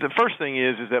the first thing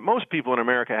is that most people in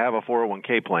America have a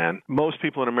 401k plan. Most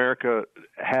people in America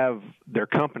have their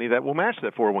company that will match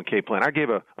that 401k plan. I gave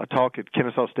a talk at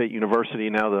Kennesaw State University,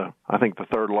 now I think the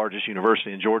third largest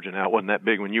university in Georgia now. It wasn't that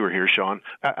big when you were here, Sean.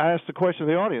 I asked the question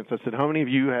to the audience. I said, how many of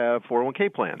you have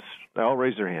 401k plans? They all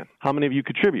raised their hand. How many of you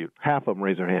contribute? Half of them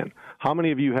raised their hand. How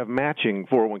many of you have matching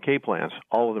 401k plans?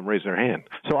 All of them raised their hand.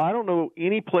 So I don't know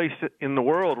any place in the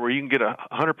world where you can get a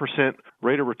 100%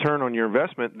 rate of return on your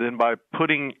investment than by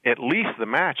putting at least the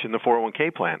match in the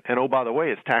 401k plan. And oh, by the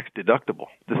way, it's tax deductible.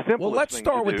 The simplest Well, let's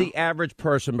start with the average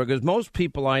person, because most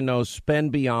people I know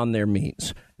spend beyond their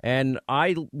means. And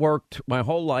I worked my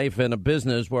whole life in a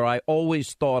business where I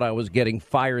always thought I was getting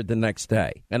fired the next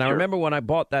day. And I remember when I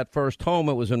bought that first home,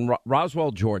 it was in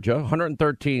Roswell, Georgia,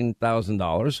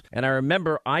 $113,000. And I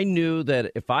remember I knew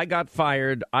that if I got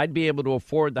fired, I'd be able to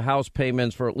afford the house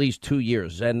payments for at least 2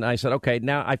 years. And I said, okay,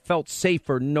 now I felt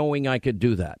safer knowing I could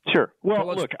do that. Sure. Well,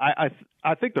 look,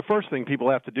 I think the first thing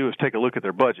people have to do is take a look at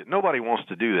their budget. Nobody wants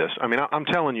to do this. I mean, I'm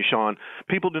telling you, Sean,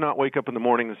 people do not wake up in the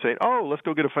morning and say, oh, let's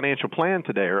go get a financial plan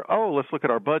today, or, oh, let's look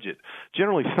at our budget.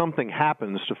 Generally, something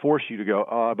happens to force you to go,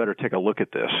 oh, I better take a look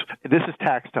at this. This is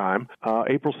tax time.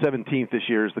 April 17th this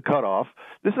year is the cutoff.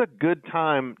 This is a good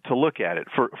time to look at it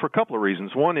for a couple of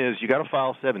reasons. One is you got to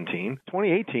file 17.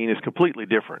 2018 is completely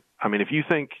different. I mean, if you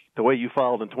think the way you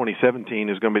filed in 2017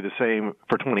 is going to be the same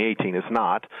for 2018, it's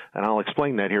not, and I'll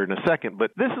explain that here in a second.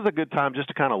 But this is a good time just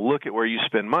to kind of look at where you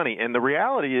spend money. And the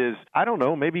reality is, I don't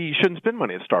know, maybe you shouldn't spend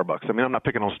money at Starbucks. I mean, I'm not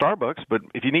picking on Starbucks, but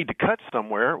if you need to cut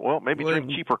somewhere, well, maybe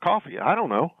drink cheaper coffee. I don't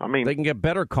know. I mean, they can get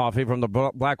better coffee from the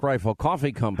Black Rifle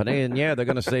Coffee Company, and yeah, they're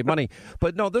going to save money.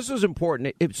 But no, this is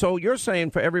important. So you're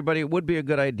saying for everybody, it would be a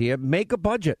good idea. Make a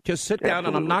budget. Just sit down,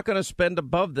 and I'm not going to spend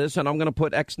above this, and I'm going to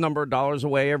put X number of dollars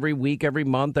away every week, every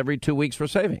month, every 2 weeks for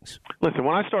savings. Listen,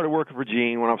 when I started working for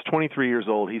Gene, when I was 23 years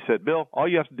old, he said, Bill, all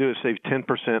you have to do is save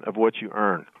 10% of what you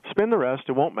earn. Spend the rest.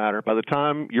 It won't matter. By the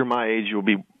time you're my age, you'll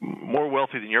be more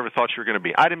wealthy than you ever thought you were going to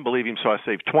be. I didn't believe him, so I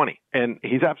saved 20. And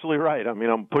he's absolutely right. I mean,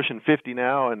 I'm pushing 50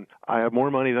 now, and I have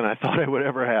more money than I thought I would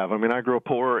ever have. I mean, I grew up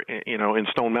poor, in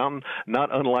Stone Mountain,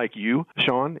 not unlike you,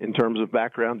 Sean, in terms of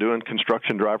background, doing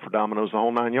construction, drive for Domino's, the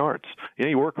whole 9 yards.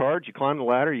 You work hard, you climb the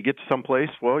ladder, you get to someplace.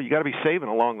 Well, you got to be saving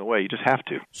along the way. You just have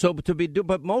to. So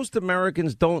but most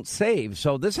Americans don't save.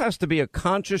 So this has to be a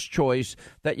conscious choice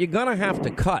that you're going to have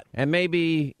to cut. And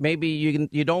maybe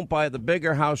you don't buy the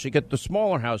bigger house, you get the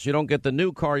smaller house. You don't get the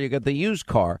new car, you get the used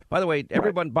car. By the way,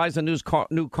 everyone buys a new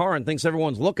car and thinks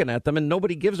everyone's looking at them, and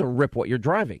nobody gives a rip what you're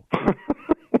driving.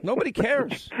 Nobody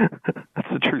cares. That's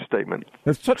a true statement.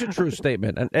 It's such a true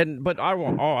statement. But I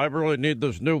really need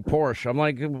this new Porsche. I'm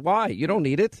like, why? You don't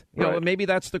need it. You know, maybe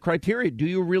that's the criteria. Do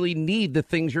you really need the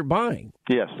things you're buying?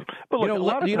 Yes. But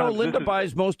look, Linda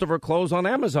buys most of her clothes on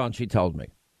Amazon, she told me.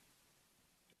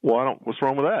 Well, what's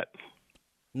wrong with that?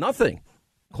 Nothing.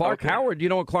 Clark Howard, you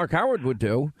know what Clark Howard would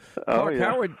do? Clark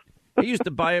Howard, he used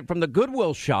to buy it from the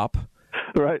Goodwill shop.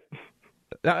 Right.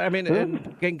 I mean,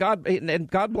 and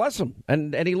God bless him,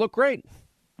 and he looked great.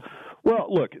 Well,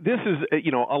 look, this is,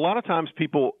 a lot of times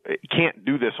people can't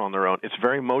do this on their own. It's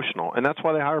very emotional, and that's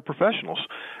why they hire professionals.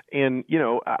 And,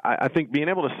 I think being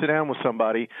able to sit down with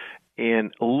somebody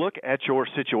and look at your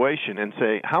situation and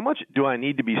say, how much do I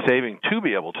need to be saving to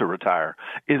be able to retire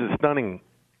is stunning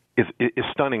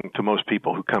to most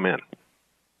people who come in.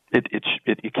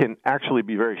 It can actually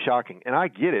be very shocking. And I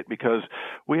get it because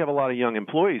we have a lot of young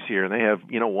employees here, and they have,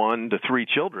 1 to 3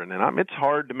 children. And it's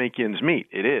hard to make ends meet.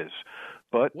 It is.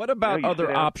 But what about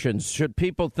other options? Should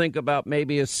people think about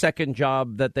maybe a second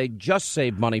job that they just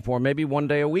save money for, maybe one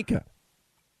day a week?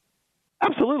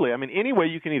 Absolutely. I mean, any way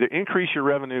you can either increase your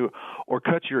revenue or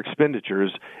cut your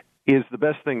expenditures is the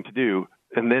best thing to do,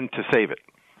 and then to save it.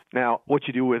 Now, what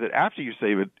you do with it after you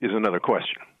save it is another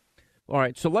question. All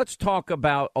right, so let's talk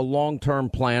about a long-term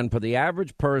plan for the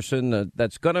average person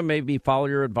that's going to maybe follow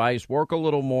your advice, work a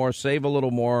little more, save a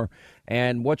little more,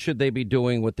 and what should they be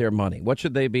doing with their money? What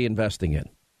should they be investing in?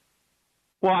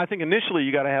 Well, I think initially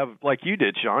you got to have, like you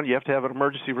did, Sean, you have to have an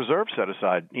emergency reserve set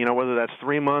aside. Whether that's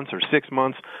 3 months or 6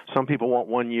 months. Some people want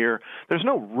 1 year. There's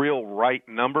no real right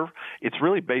number. It's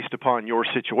really based upon your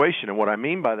situation. And what I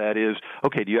mean by that is,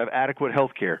 okay, do you have adequate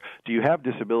health care? Do you have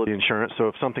disability insurance? So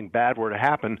if something bad were to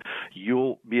happen,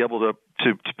 you'll be able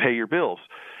to pay your bills.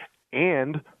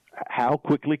 And how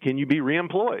quickly can you be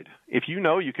reemployed? If you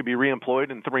know you could be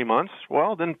reemployed in 3 months,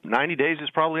 well, then 90 days is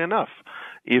probably enough.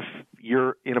 If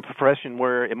you're in a profession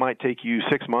where it might take you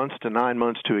 6 months to 9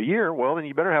 months to a year, well, then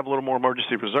you better have a little more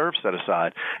emergency reserve set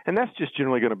aside. And that's just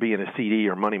generally going to be in a CD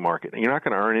or money market. You're not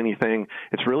going to earn anything.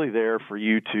 It's really there for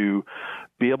you to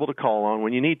be able to call on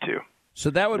when you need to. So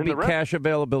that would be cash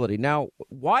availability. Now,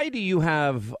 why do you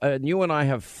have, and you and I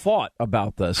have fought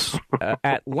about this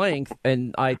at length,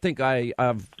 and I think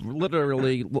I've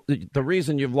literally, the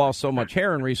reason you've lost so much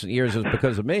hair in recent years is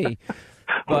because of me,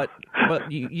 but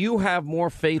you have more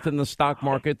faith in the stock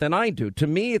market than I do. To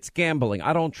me, it's gambling.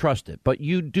 I don't trust it, but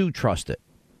you do trust it.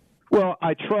 Well,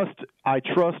 I trust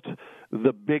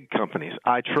the big companies.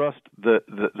 I trust the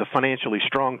financially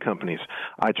strong companies.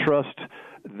 I trust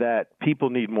that people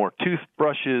need more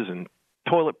toothbrushes and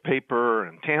toilet paper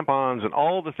and tampons and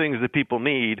all the things that people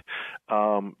need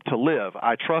to live.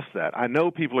 I trust that. I know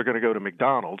people are going to go to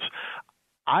McDonald's.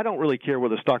 I don't really care where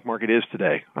the stock market is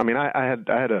today. I mean, I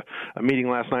had a meeting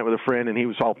last night with a friend, and he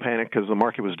was all panicked because the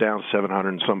market was down 700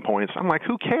 and some points. I'm like,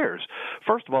 who cares?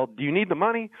 First of all, do you need the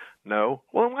money? No.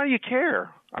 Well, then why do you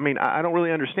care? I mean, I don't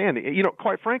really understand it.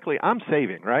 Quite frankly, I'm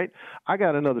saving, right? I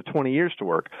got another 20 years to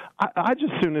work. I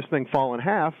just soon this thing fall in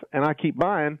half, and I keep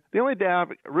buying. The only day I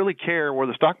really care where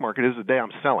the stock market is the day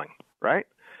I'm selling, right?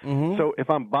 Mm-hmm. So if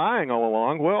I'm buying all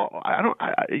along, well,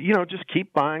 just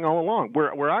keep buying all along.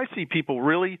 Where I see people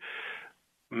really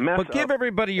mess up. But give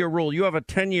everybody your rule. You have a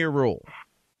 10-year rule.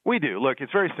 We do. Look,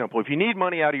 it's very simple. If you need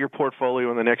money out of your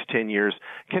portfolio in the next 10 years,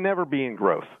 it can never be in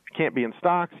growth. It can't be in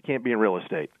stocks. It can't be in real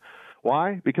estate.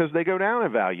 Why? Because they go down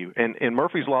in value. And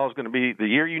Murphy's Law is going to be the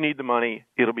year you need the money,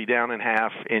 it'll be down in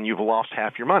half, and you've lost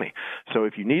half your money. So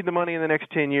if you need the money in the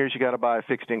next 10 years, you got to buy a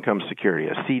fixed income security,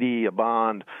 a CD, a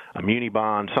bond, a muni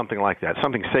bond, something like that,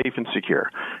 something safe and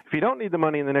secure. If you don't need the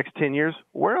money in the next 10 years,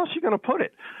 where else are you going to put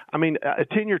it? I mean, a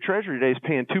 10-year Treasury today is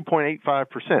paying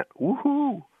 2.85%.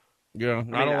 Woohoo! Yeah,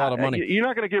 not a lot of money. You're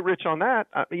not going to get rich on that,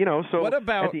 So what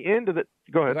about at the end of the?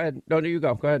 Go ahead. Go ahead. No, you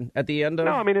go. Go ahead. At the end of.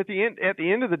 No, I mean at the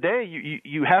end of the day,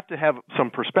 you have to have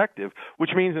some perspective,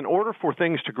 which means in order for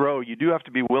things to grow, you do have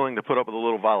to be willing to put up with a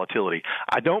little volatility.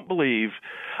 I don't believe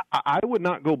I would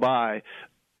not go buy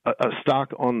a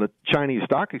stock on the Chinese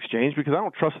stock exchange because I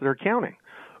don't trust their accounting,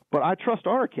 but I trust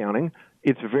our accounting.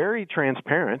 It's very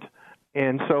transparent.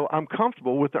 And so I'm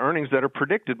comfortable with the earnings that are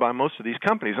predicted by most of these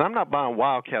companies. And I'm not buying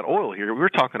Wildcat Oil here. We're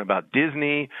talking about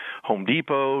Disney, Home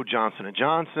Depot, Johnson &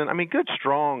 Johnson. I mean, good,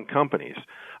 strong companies.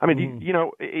 I mean,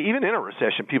 even in a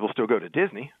recession, people still go to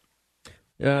Disney.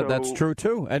 Yeah, that's true,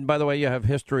 too. And by the way, you have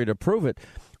history to prove it.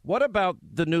 What about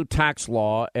the new tax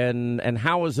law, and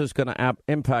how is this going to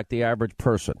impact the average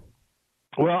person?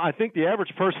 Well, I think the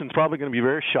average person is probably going to be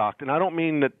very shocked. And I don't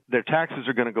mean that their taxes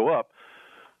are going to go up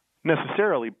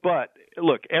necessarily, but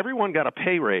look, everyone got a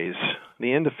pay raise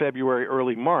the end of February,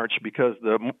 early March because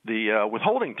the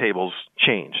withholding tables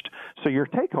changed. So your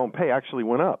take-home pay actually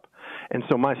went up. And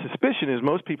so my suspicion is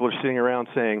most people are sitting around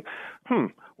saying,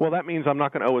 well, that means I'm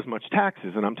not going to owe as much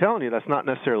taxes. And I'm telling you, that's not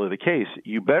necessarily the case.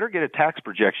 You better get a tax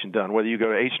projection done, whether you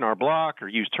go to H&R Block or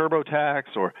use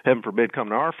TurboTax or, heaven forbid, come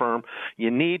to our firm.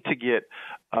 You need to get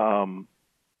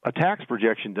a tax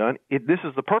projection done. This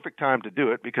is the perfect time to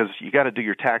do it because you got to do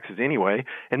your taxes anyway,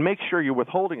 and make sure you're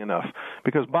withholding enough.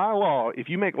 Because by law, if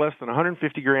you make less than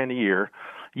 $150,000 a year,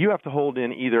 you have to hold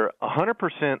in either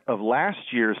 100% of last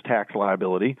year's tax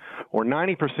liability or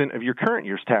 90% of your current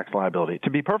year's tax liability.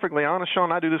 To be perfectly honest,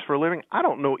 Sean, I do this for a living. I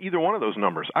don't know either one of those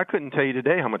numbers. I couldn't tell you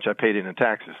today how much I paid in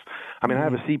taxes. I mean, I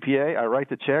have a CPA, I write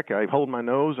the check, I hold my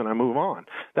nose, and I move on.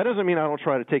 That doesn't mean I don't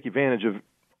try to take advantage of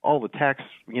all the tax,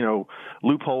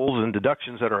 loopholes and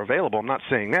deductions that are available. I'm not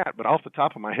saying that, but off the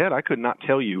top of my head, I could not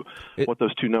tell you what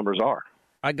those two numbers are.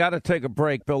 I got to take a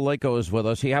break. Bill Lako is with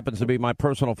us. He happens to be my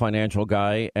personal financial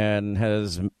guy and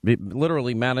has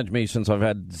literally managed me since I've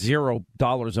had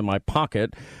 $0 in my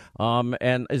pocket.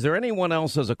 And is there anyone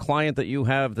else as a client that you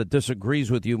have that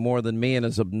disagrees with you more than me and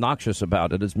is obnoxious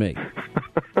about it as me?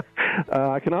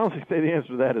 I can honestly say the answer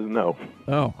to that is no.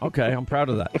 Oh, okay. I'm proud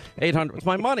of that. 800. It's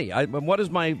my money. What is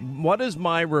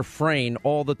my refrain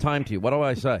all the time to you? What do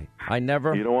I say? I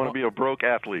never. You don't want to be a broke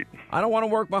athlete. I don't want to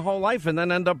work my whole life and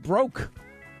then end up broke.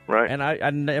 Right.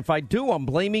 And if I do, I'm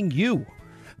blaming you.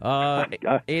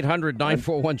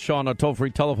 800-941-SEAN, a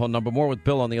toll-free telephone number. More with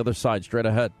Bill on the other side, straight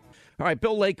ahead. All right,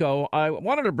 Bill Lako, I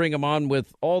wanted to bring him on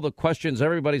with all the questions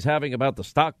everybody's having about the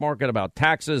stock market, about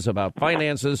taxes, about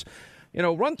finances.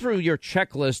 Run through your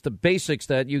checklist, the basics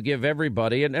that you give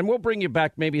everybody, and we'll bring you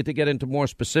back maybe to get into more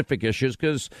specific issues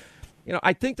because,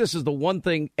 I think this is the one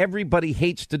thing everybody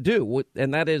hates to do,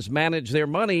 and that is manage their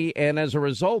money, and as a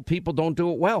result, people don't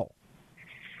do it well.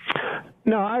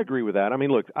 No, I agree with that. I mean,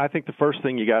 look, I think the first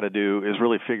thing you got to do is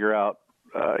really figure out,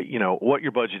 what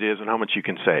your budget is and how much you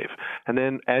can save. And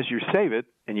then as you save it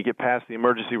and you get past the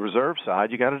emergency reserve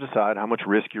side, you got to decide how much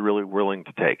risk you're really willing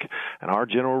to take. And our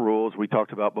general rules we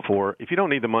talked about before, if you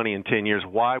don't need the money in 10 years,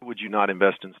 why would you not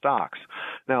invest in stocks?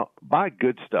 Now, buy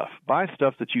good stuff. Buy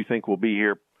stuff that you think will be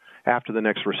here after the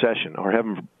next recession, or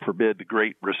heaven forbid, the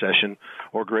Great Recession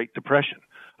or Great Depression.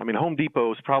 I mean, Home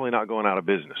Depot is probably not going out of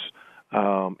business.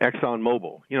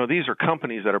 ExxonMobil. These are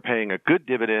companies that are paying a good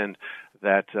dividend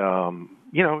that,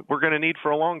 we're going to need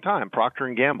for a long time.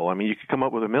 Procter & Gamble. I mean, you could come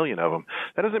up with 1 million of them.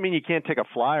 That doesn't mean you can't take a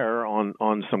flyer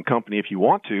on some company if you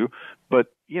want to. But,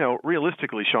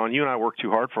 realistically, Sean, you and I work too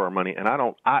hard for our money. And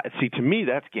to me,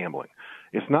 that's gambling.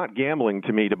 It's not gambling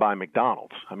to me to buy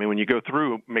McDonald's. I mean, when you go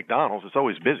through McDonald's, it's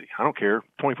always busy. I don't care.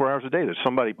 24 hours a day, there's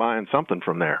somebody buying something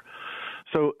from there.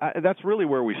 So that's really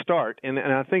where we start. And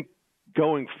I think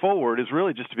going forward is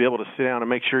really just to be able to sit down and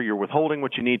make sure you're withholding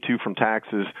what you need to from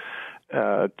taxes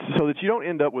so that you don't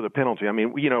end up with a penalty. I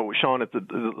mean, Sean, at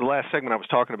the last segment I was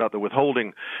talking about the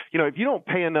withholding, if you don't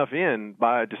pay enough in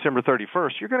by December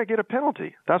 31st, you're going to get a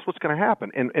penalty. That's what's going to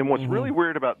happen. And what's really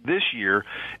weird about this year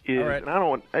is, and I don't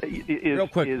want, real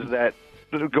quick, is that,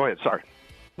 go ahead, sorry.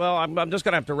 Well, I'm just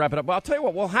going to have to wrap it up. Well, I'll tell you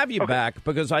what, we'll have you back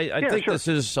because I think sure. This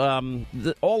is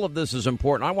all of this is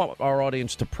important. I want our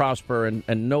audience to prosper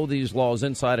and know these laws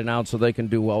inside and out so they can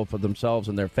do well for themselves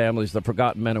and their families, the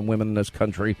forgotten men and women in this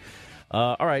country.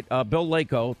 All right, Bill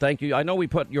Lako, thank you. I know we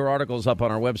put your articles up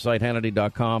on our website,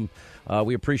 Hannity.com.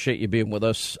 We appreciate you being with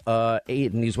us.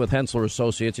 Aiden, he's with Hensler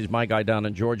Associates. He's my guy down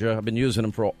in Georgia. I've been using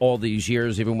him for all these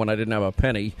years, even when I didn't have a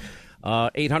penny.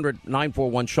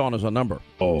 800-941-SEAN is a number.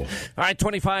 All right,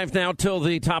 25 now till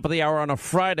the top of the hour on a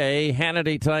Friday.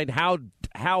 Hannity tonight,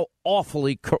 how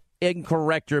awfully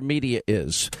incorrect your media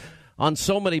is on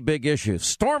so many big issues.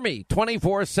 Stormy,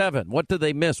 24/7. What did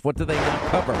they miss? What did they not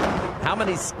cover? How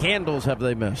many scandals have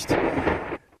they missed?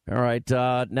 All right,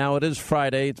 now it is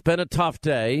Friday. It's been a tough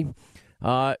day.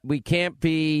 We can't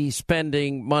be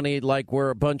spending money like we're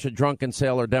a bunch of drunken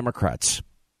sailor Democrats.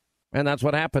 And that's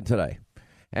what happened today.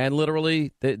 And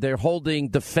literally, they're holding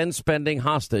defense spending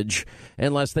hostage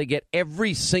unless they get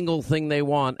every single thing they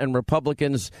want. And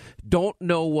Republicans don't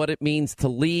know what it means to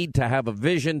lead, to have a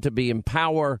vision, to be in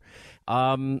power.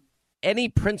 Any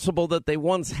principle that they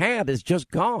once had is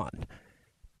just gone.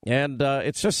 And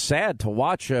it's just sad to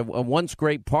watch a once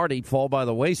great party fall by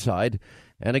the wayside.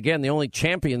 And again, the only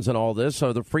champions in all this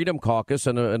are the Freedom Caucus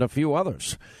and a few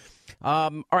others.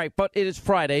 All right, but it is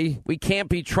Friday. We can't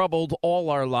be troubled all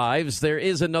our lives. There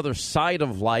is another side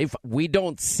of life. We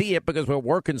don't see it because we're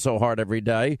working so hard every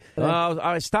day.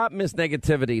 I stop Miss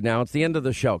Negativity now. It's the end of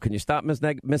the show. Can you stop Miss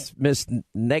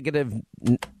Negative?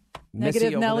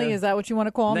 Negative Nelly, there? Is that what you want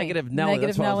to call me? Negative Nelly.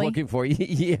 Negative That's what Nelly. I was looking for.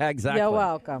 Yeah, exactly. You're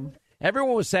welcome.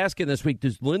 Everyone was asking this week,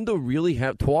 does Linda really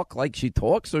talk like she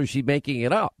talks, or is she making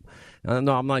it up?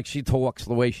 No, I'm like, she talks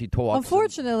the way she talks.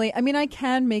 Unfortunately, I mean, I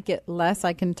can make it less.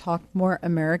 I can talk more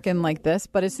American like this,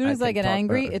 but as soon as I get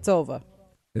angry, it's over.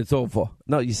 It's over.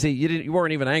 No, you see, you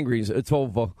weren't even angry. It's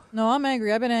over. No, I'm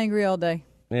angry. I've been angry all day.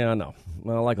 Yeah, I know.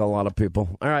 Well, like a lot of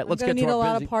people. All right, let's get to our need a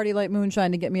lot of Party Light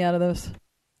Moonshine to get me out of this.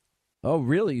 Oh,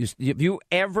 really? Have you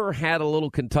ever had a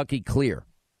little Kentucky Clear?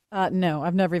 No,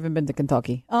 I've never even been to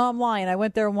Kentucky. Oh, I'm lying. I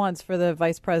went there once for the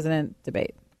vice president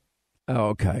debate. Oh,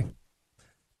 okay.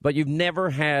 But you've never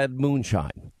had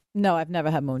moonshine? No, I've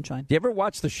never had moonshine. Do you ever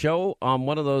watch the show on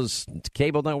one of those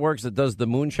cable networks that does the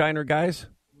Moonshiner guys?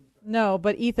 No,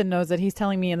 but Ethan knows that. He's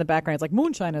telling me in the background. It's like,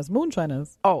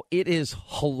 moonshiners. Oh, it is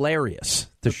hilarious.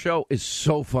 The show is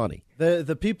so funny.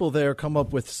 The people there come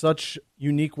up with such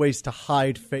unique ways to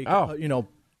hide fake, illegal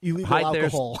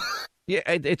alcohol. Yeah,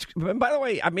 it's. By the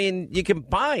way, I mean, you can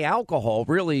buy alcohol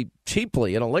really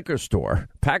cheaply in a liquor store,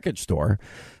 package store.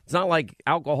 It's not like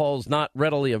alcohol is not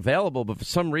readily available, but for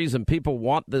some reason, people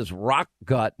want this rock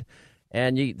gut,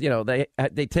 and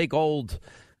they take old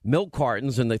milk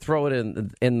cartons and they throw it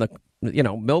in the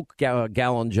milk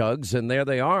gallon jugs, and there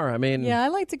they are. I mean, yeah, I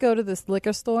like to go to this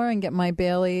liquor store and get my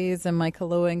Baileys and my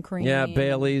Kahlua and cream. Yeah,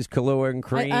 Baileys, Kahlua and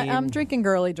cream. I'm drinking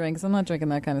girly drinks. I'm not drinking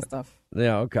that kind of stuff.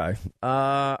 Yeah, okay.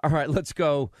 All right, let's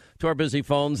go to our busy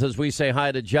phones as we say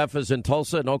hi to Jeff is in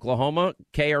Tulsa in Oklahoma,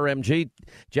 KRMG.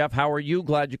 Jeff, how are you?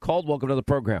 Glad you called. Welcome to the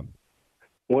program.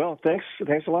 Well, thanks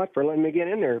a lot for letting me get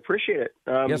in there. Appreciate it.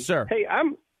 Yes, sir. Hey,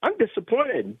 I'm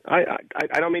disappointed. I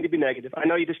don't mean to be negative. I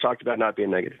know you just talked about not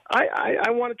being negative. I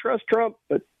want to trust Trump,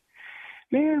 but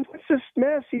man, what's this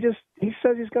mess? He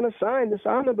says he's going to sign this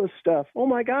omnibus stuff. Oh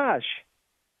my gosh.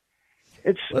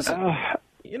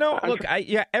 Look,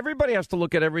 everybody has to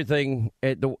look at everything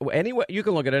anyway. You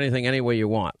can look at anything any way you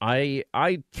want. I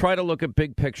try to look at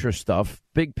big picture stuff.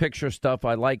 Big picture stuff.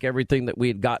 I like everything that we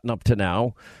had gotten up to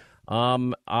now.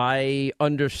 I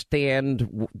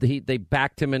understand they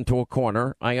backed him into a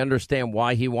corner. I understand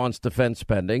why he wants defense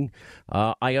spending.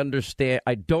 I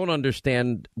don't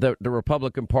understand that the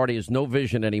Republican Party has no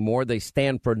vision anymore. They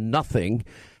stand for nothing,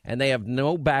 and they have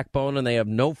no backbone, and they have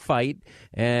no fight,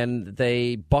 and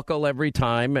they buckle every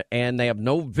time, and they have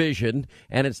no vision,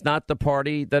 and it's not the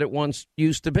party that it once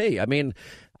used to be. I mean,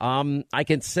 I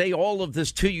can say all of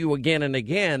this to you again and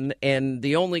again, and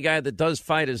the only guy that does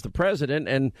fight is the president,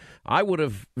 and I would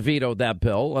have vetoed that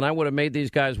bill, and I would have made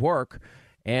these guys work.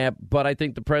 But I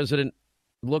think the president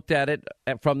looked at it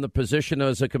from the position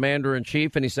as a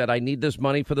commander-in-chief, and he said, I need this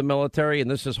money for the military,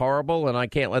 and this is horrible, and I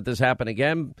can't let this happen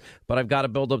again, but I've got to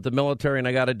build up the military, and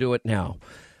I got to do it now.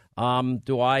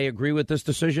 Do I agree with this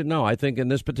decision? No. I think in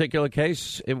this particular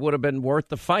case, it would have been worth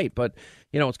the fight. But,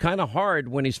 it's kind of hard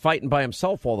when he's fighting by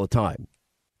himself all the time.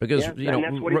 Because,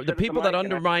 the people that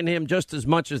undermine him just as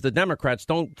much as the Democrats,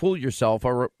 don't fool yourself,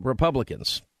 are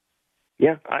Republicans.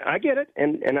 Yeah, I get it.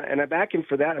 And I back him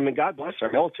for that. I mean, God bless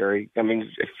our military. I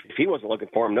mean, if he wasn't looking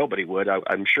for him, nobody would,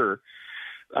 I'm sure.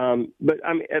 But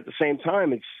I mean, at the same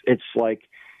time, it's like,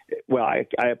 well, I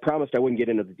promised I wouldn't get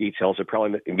into the details. It'd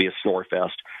probably be a snore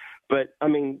fest. But, I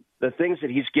mean, the things that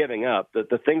he's giving up,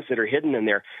 the things that are hidden in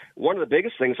there, one of the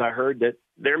biggest things I heard that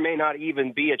there may not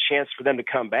even be a chance for them to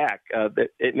come back, that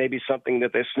it may be something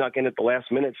that they snuck in at the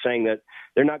last minute saying that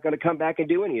they're not going to come back and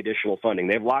do any additional funding.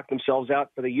 They've locked themselves out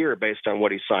for the year based on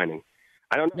what he's signing.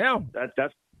 I don't know.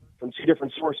 That's from two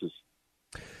different sources.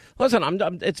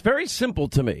 Listen, it's very simple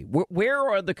to me. Where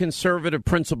are the conservative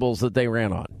principles that they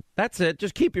ran on? That's it.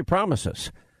 Just keep your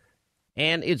promises.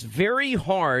 And it's very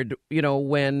hard,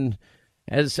 when,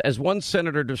 as one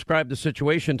senator described the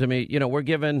situation to me, we're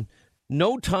given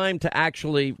no time to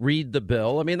actually read the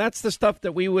bill. I mean, that's the stuff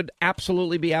that we would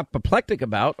absolutely be apoplectic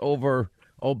about over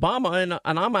Obama,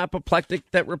 and I'm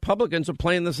apoplectic that Republicans are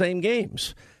playing the same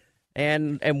games.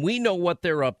 And we know what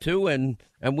they're up to, and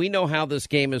we know how this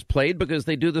game is played because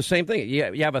they do the same thing.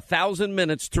 You have 1,000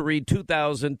 minutes to read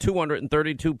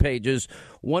 2,232 pages,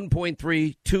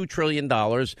 $1.32 trillion.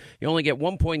 You only get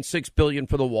 $1.6 billion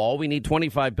for the wall. We need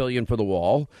 $25 billion for the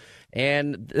wall.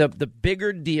 And the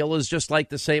bigger deal is just like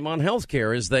the same on health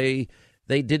care, is they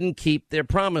didn't keep their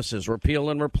promises, repeal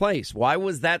and replace. Why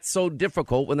was that so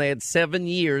difficult when they had 7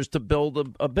 years to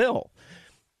build a bill?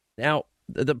 Now,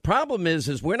 the problem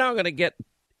is we're now going to get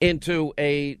into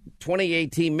a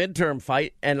 2018 midterm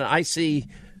fight, and I see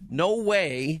no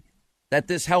way that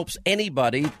this helps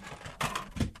anybody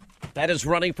that is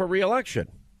running for re-election.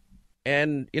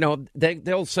 And,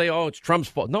 they'll say, oh, it's Trump's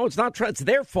fault. No, it's not Trump. It's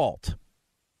their fault.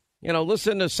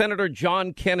 Listen to Senator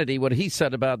John Kennedy, what he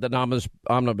said about the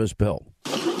omnibus bill.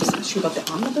 Just ask you about the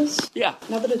omnibus? Yeah.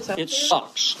 Now that it's out it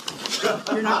sucks.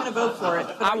 You're not going to vote for it.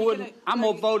 I'm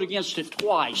going to vote against it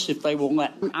twice if they won't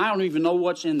let me. I don't even know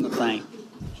what's in the thing.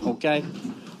 Okay?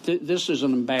 This is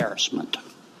an embarrassment.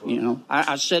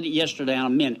 I said it yesterday in a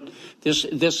minute. This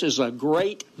is a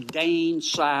Great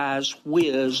Dane-size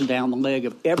whiz down the leg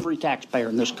of every taxpayer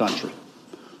in this country.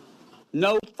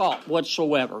 No thought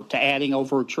whatsoever to adding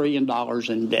over $1 trillion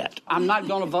in debt. I'm not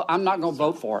going to vote. I'm not going to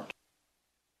vote for it.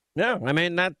 No, I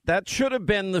mean, that should have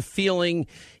been the feeling.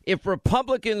 If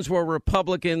Republicans were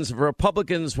Republicans, if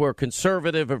Republicans were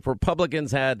conservative, if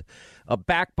Republicans had a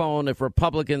backbone, if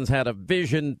Republicans had a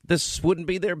vision, this wouldn't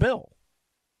be their bill.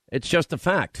 It's just a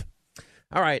fact.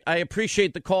 All right. I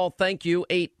appreciate the call. Thank you.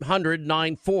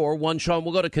 800-941-SEAN.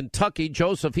 We'll go to Kentucky.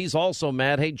 Joseph, he's also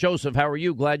mad. Hey, Joseph, how are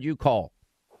you? Glad you called.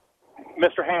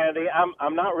 Mr. Hannity,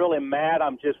 I'm not really mad.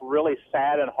 I'm just really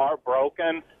sad and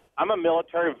heartbroken. I'm a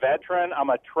military veteran. I'm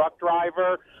a truck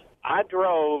driver. I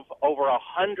drove over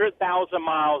 100,000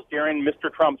 miles during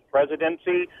Mr. Trump's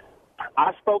presidency.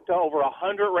 I spoke to over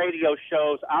 100 radio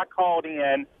shows. I called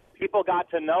in. People got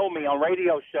to know me on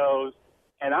radio shows,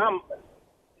 and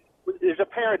there's a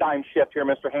paradigm shift here,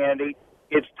 Mr. Hannity.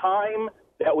 It's time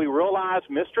that we realize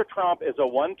Mr. Trump is a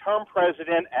one-term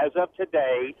president as of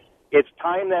today. It's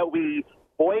time that we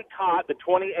boycott the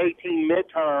 2018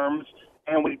 midterms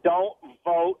and we don't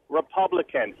vote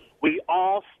Republican. We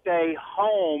all stay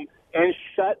home and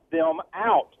shut them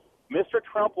out. Mr.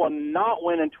 Trump will not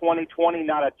win in 2020,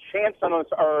 not a chance on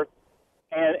this earth.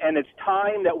 and it's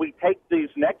time that we take these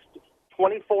next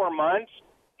 24 months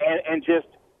and just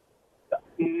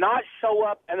not show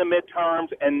up in the midterms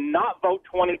and not vote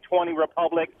 2020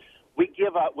 Republic. We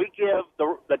give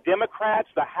the Democrats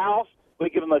the House, we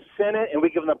give them the Senate, and we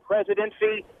give them the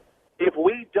presidency. If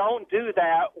we don't do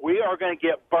that, we are going to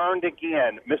get burned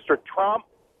again. Mr. Trump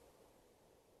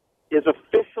is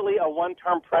officially a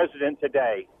one-term president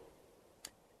today.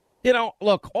 You know,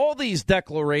 look, all these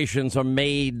declarations are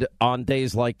made on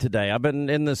days like today. I've been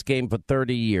in this game for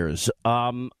 30 years.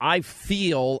 I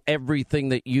feel everything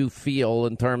that you feel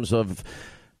in terms of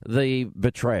the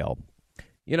betrayal.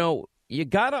 You know, you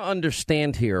got to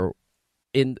understand here,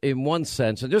 in one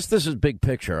sense, and this is big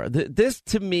picture. This,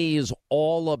 to me, is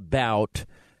all about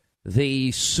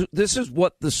this is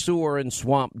what the sewer and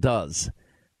swamp does.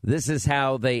 This is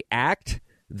how they act.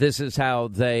 This is how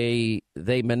they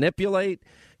manipulate.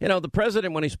 You know, the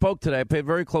president, when he spoke today, I paid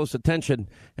very close attention,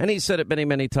 and he said it many,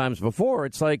 many times before.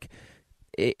 It's like,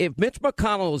 if Mitch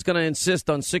McConnell is going to insist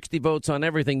on 60 votes on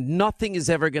everything, nothing is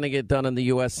ever going to get done in the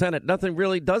U.S. Senate. Nothing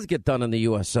really does get done in the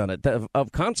U.S. Senate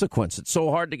of consequence. It's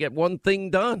so hard to get one thing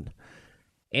done.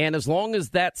 And as long as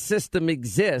that system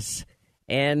exists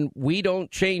and we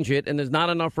don't change it, and there's not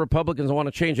enough Republicans who want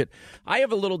to change it, I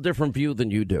have a little different view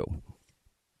than you do.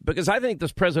 Because I think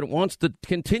this president wants to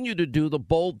continue to do the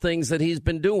bold things that he's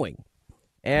been doing.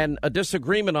 And a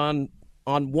disagreement on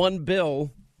one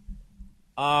bill,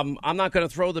 I'm not going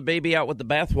to throw the baby out with the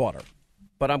bathwater.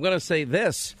 But I'm going to say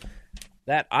this,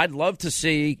 that I'd love to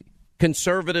see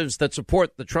conservatives that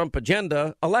support the Trump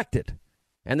agenda elected.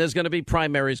 And there's going to be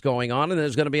primaries going on, and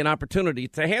there's going to be an opportunity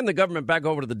to hand the government back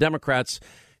over to the Democrats.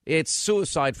 It's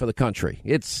suicide for the country.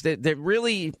 They're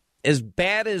really, as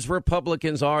bad as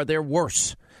Republicans are, they're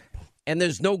worse. And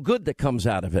there's no good that comes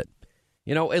out of it.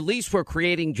 You know, at least we're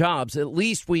creating jobs. At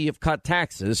least we have cut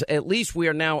taxes. At least we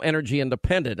are now energy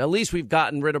independent. At least we've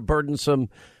gotten rid of burdensome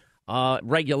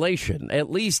regulation. At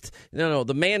least,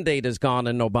 the mandate is gone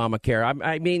in Obamacare.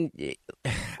 I mean,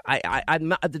 I'm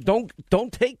not,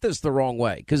 don't take this the wrong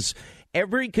way, because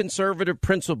every conservative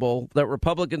principle that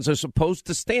Republicans are supposed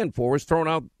to stand for is thrown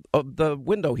out of the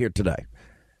window here today.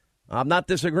 I'm not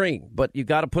disagreeing, but you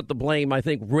got to put the blame, I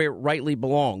think, where it rightly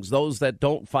belongs. Those that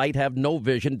don't fight have no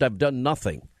vision, have done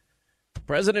nothing. The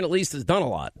president at least has done a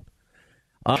lot.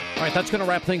 All right, that's going to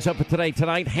wrap things up for today.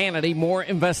 Tonight, Hannity, more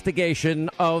investigation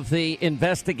of the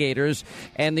investigators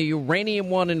and the Uranium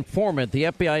One informant, the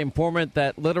FBI informant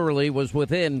that literally was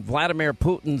within Vladimir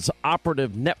Putin's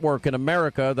operative network in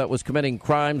America that was committing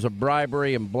crimes of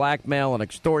bribery and blackmail and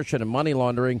extortion and money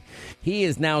laundering. He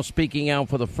is now speaking out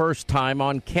for the first time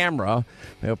on camera.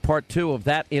 We have part 2 of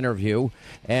that interview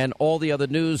and all the other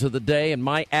news of the day and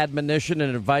my admonition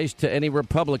and advice to any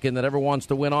Republican that ever wants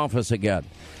to win office again.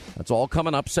 That's all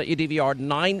coming up. Set your DVR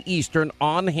 9 Eastern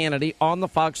on Hannity on the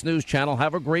Fox News Channel.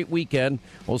 Have a great weekend.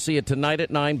 We'll see you tonight at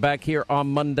 9 back here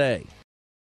on Monday.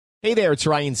 Hey there, it's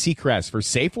Ryan Seacrest for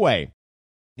Safeway.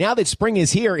 Now that spring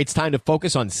is here, it's time to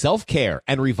focus on self-care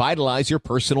and revitalize your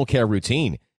personal care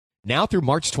routine. Now through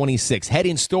March 26, head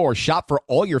in store, shop for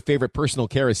all your favorite personal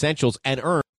care essentials, and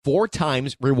earn 4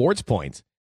 times rewards points.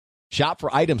 Shop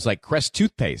for items like Crest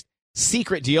toothpaste,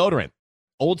 Secret deodorant,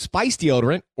 Old Spice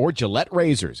deodorant, or Gillette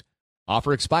razors.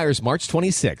 Offer expires March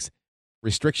 26.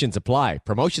 Restrictions apply.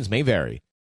 Promotions may vary.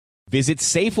 Visit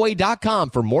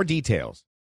Safeway.com for more details.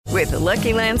 With the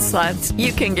Lucky Land Slots,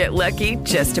 you can get lucky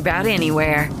just about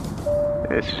anywhere.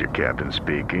 This is your captain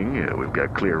speaking. We've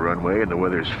got clear runway and the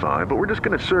weather's fine, but we're just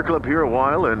going to circle up here a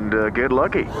while and get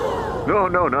lucky.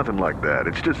 No, nothing like that.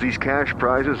 It's just these cash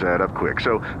prizes add up quick.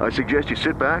 So I suggest you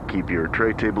sit back, keep your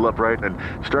tray table upright, and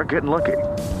start getting lucky.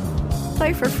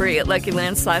 Play for free at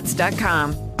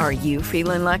LuckyLandSlots.com. Are you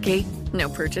feeling lucky? No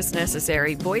purchase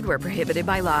necessary. Void where prohibited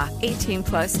by law.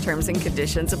 18+ terms and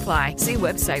conditions apply. See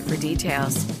website for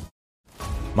details.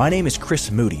 My name is Chris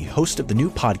Moody, host of the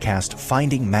new podcast,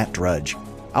 Finding Matt Drudge.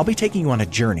 I'll be taking you on a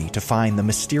journey to find the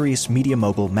mysterious media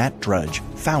mogul Matt Drudge,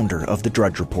 founder of The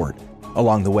Drudge Report.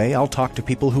 Along the way, I'll talk to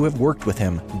people who have worked with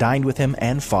him, dined with him,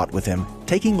 and fought with him,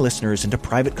 taking listeners into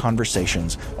private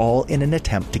conversations, all in an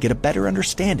attempt to get a better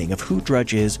understanding of who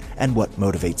Drudge is and what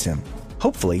motivates him.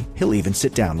 Hopefully, he'll even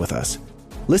sit down with us.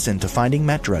 Listen to Finding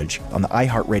Matt Drudge on the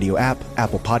iHeartRadio app,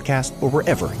 Apple Podcast, or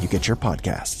wherever you get your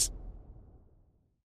podcasts.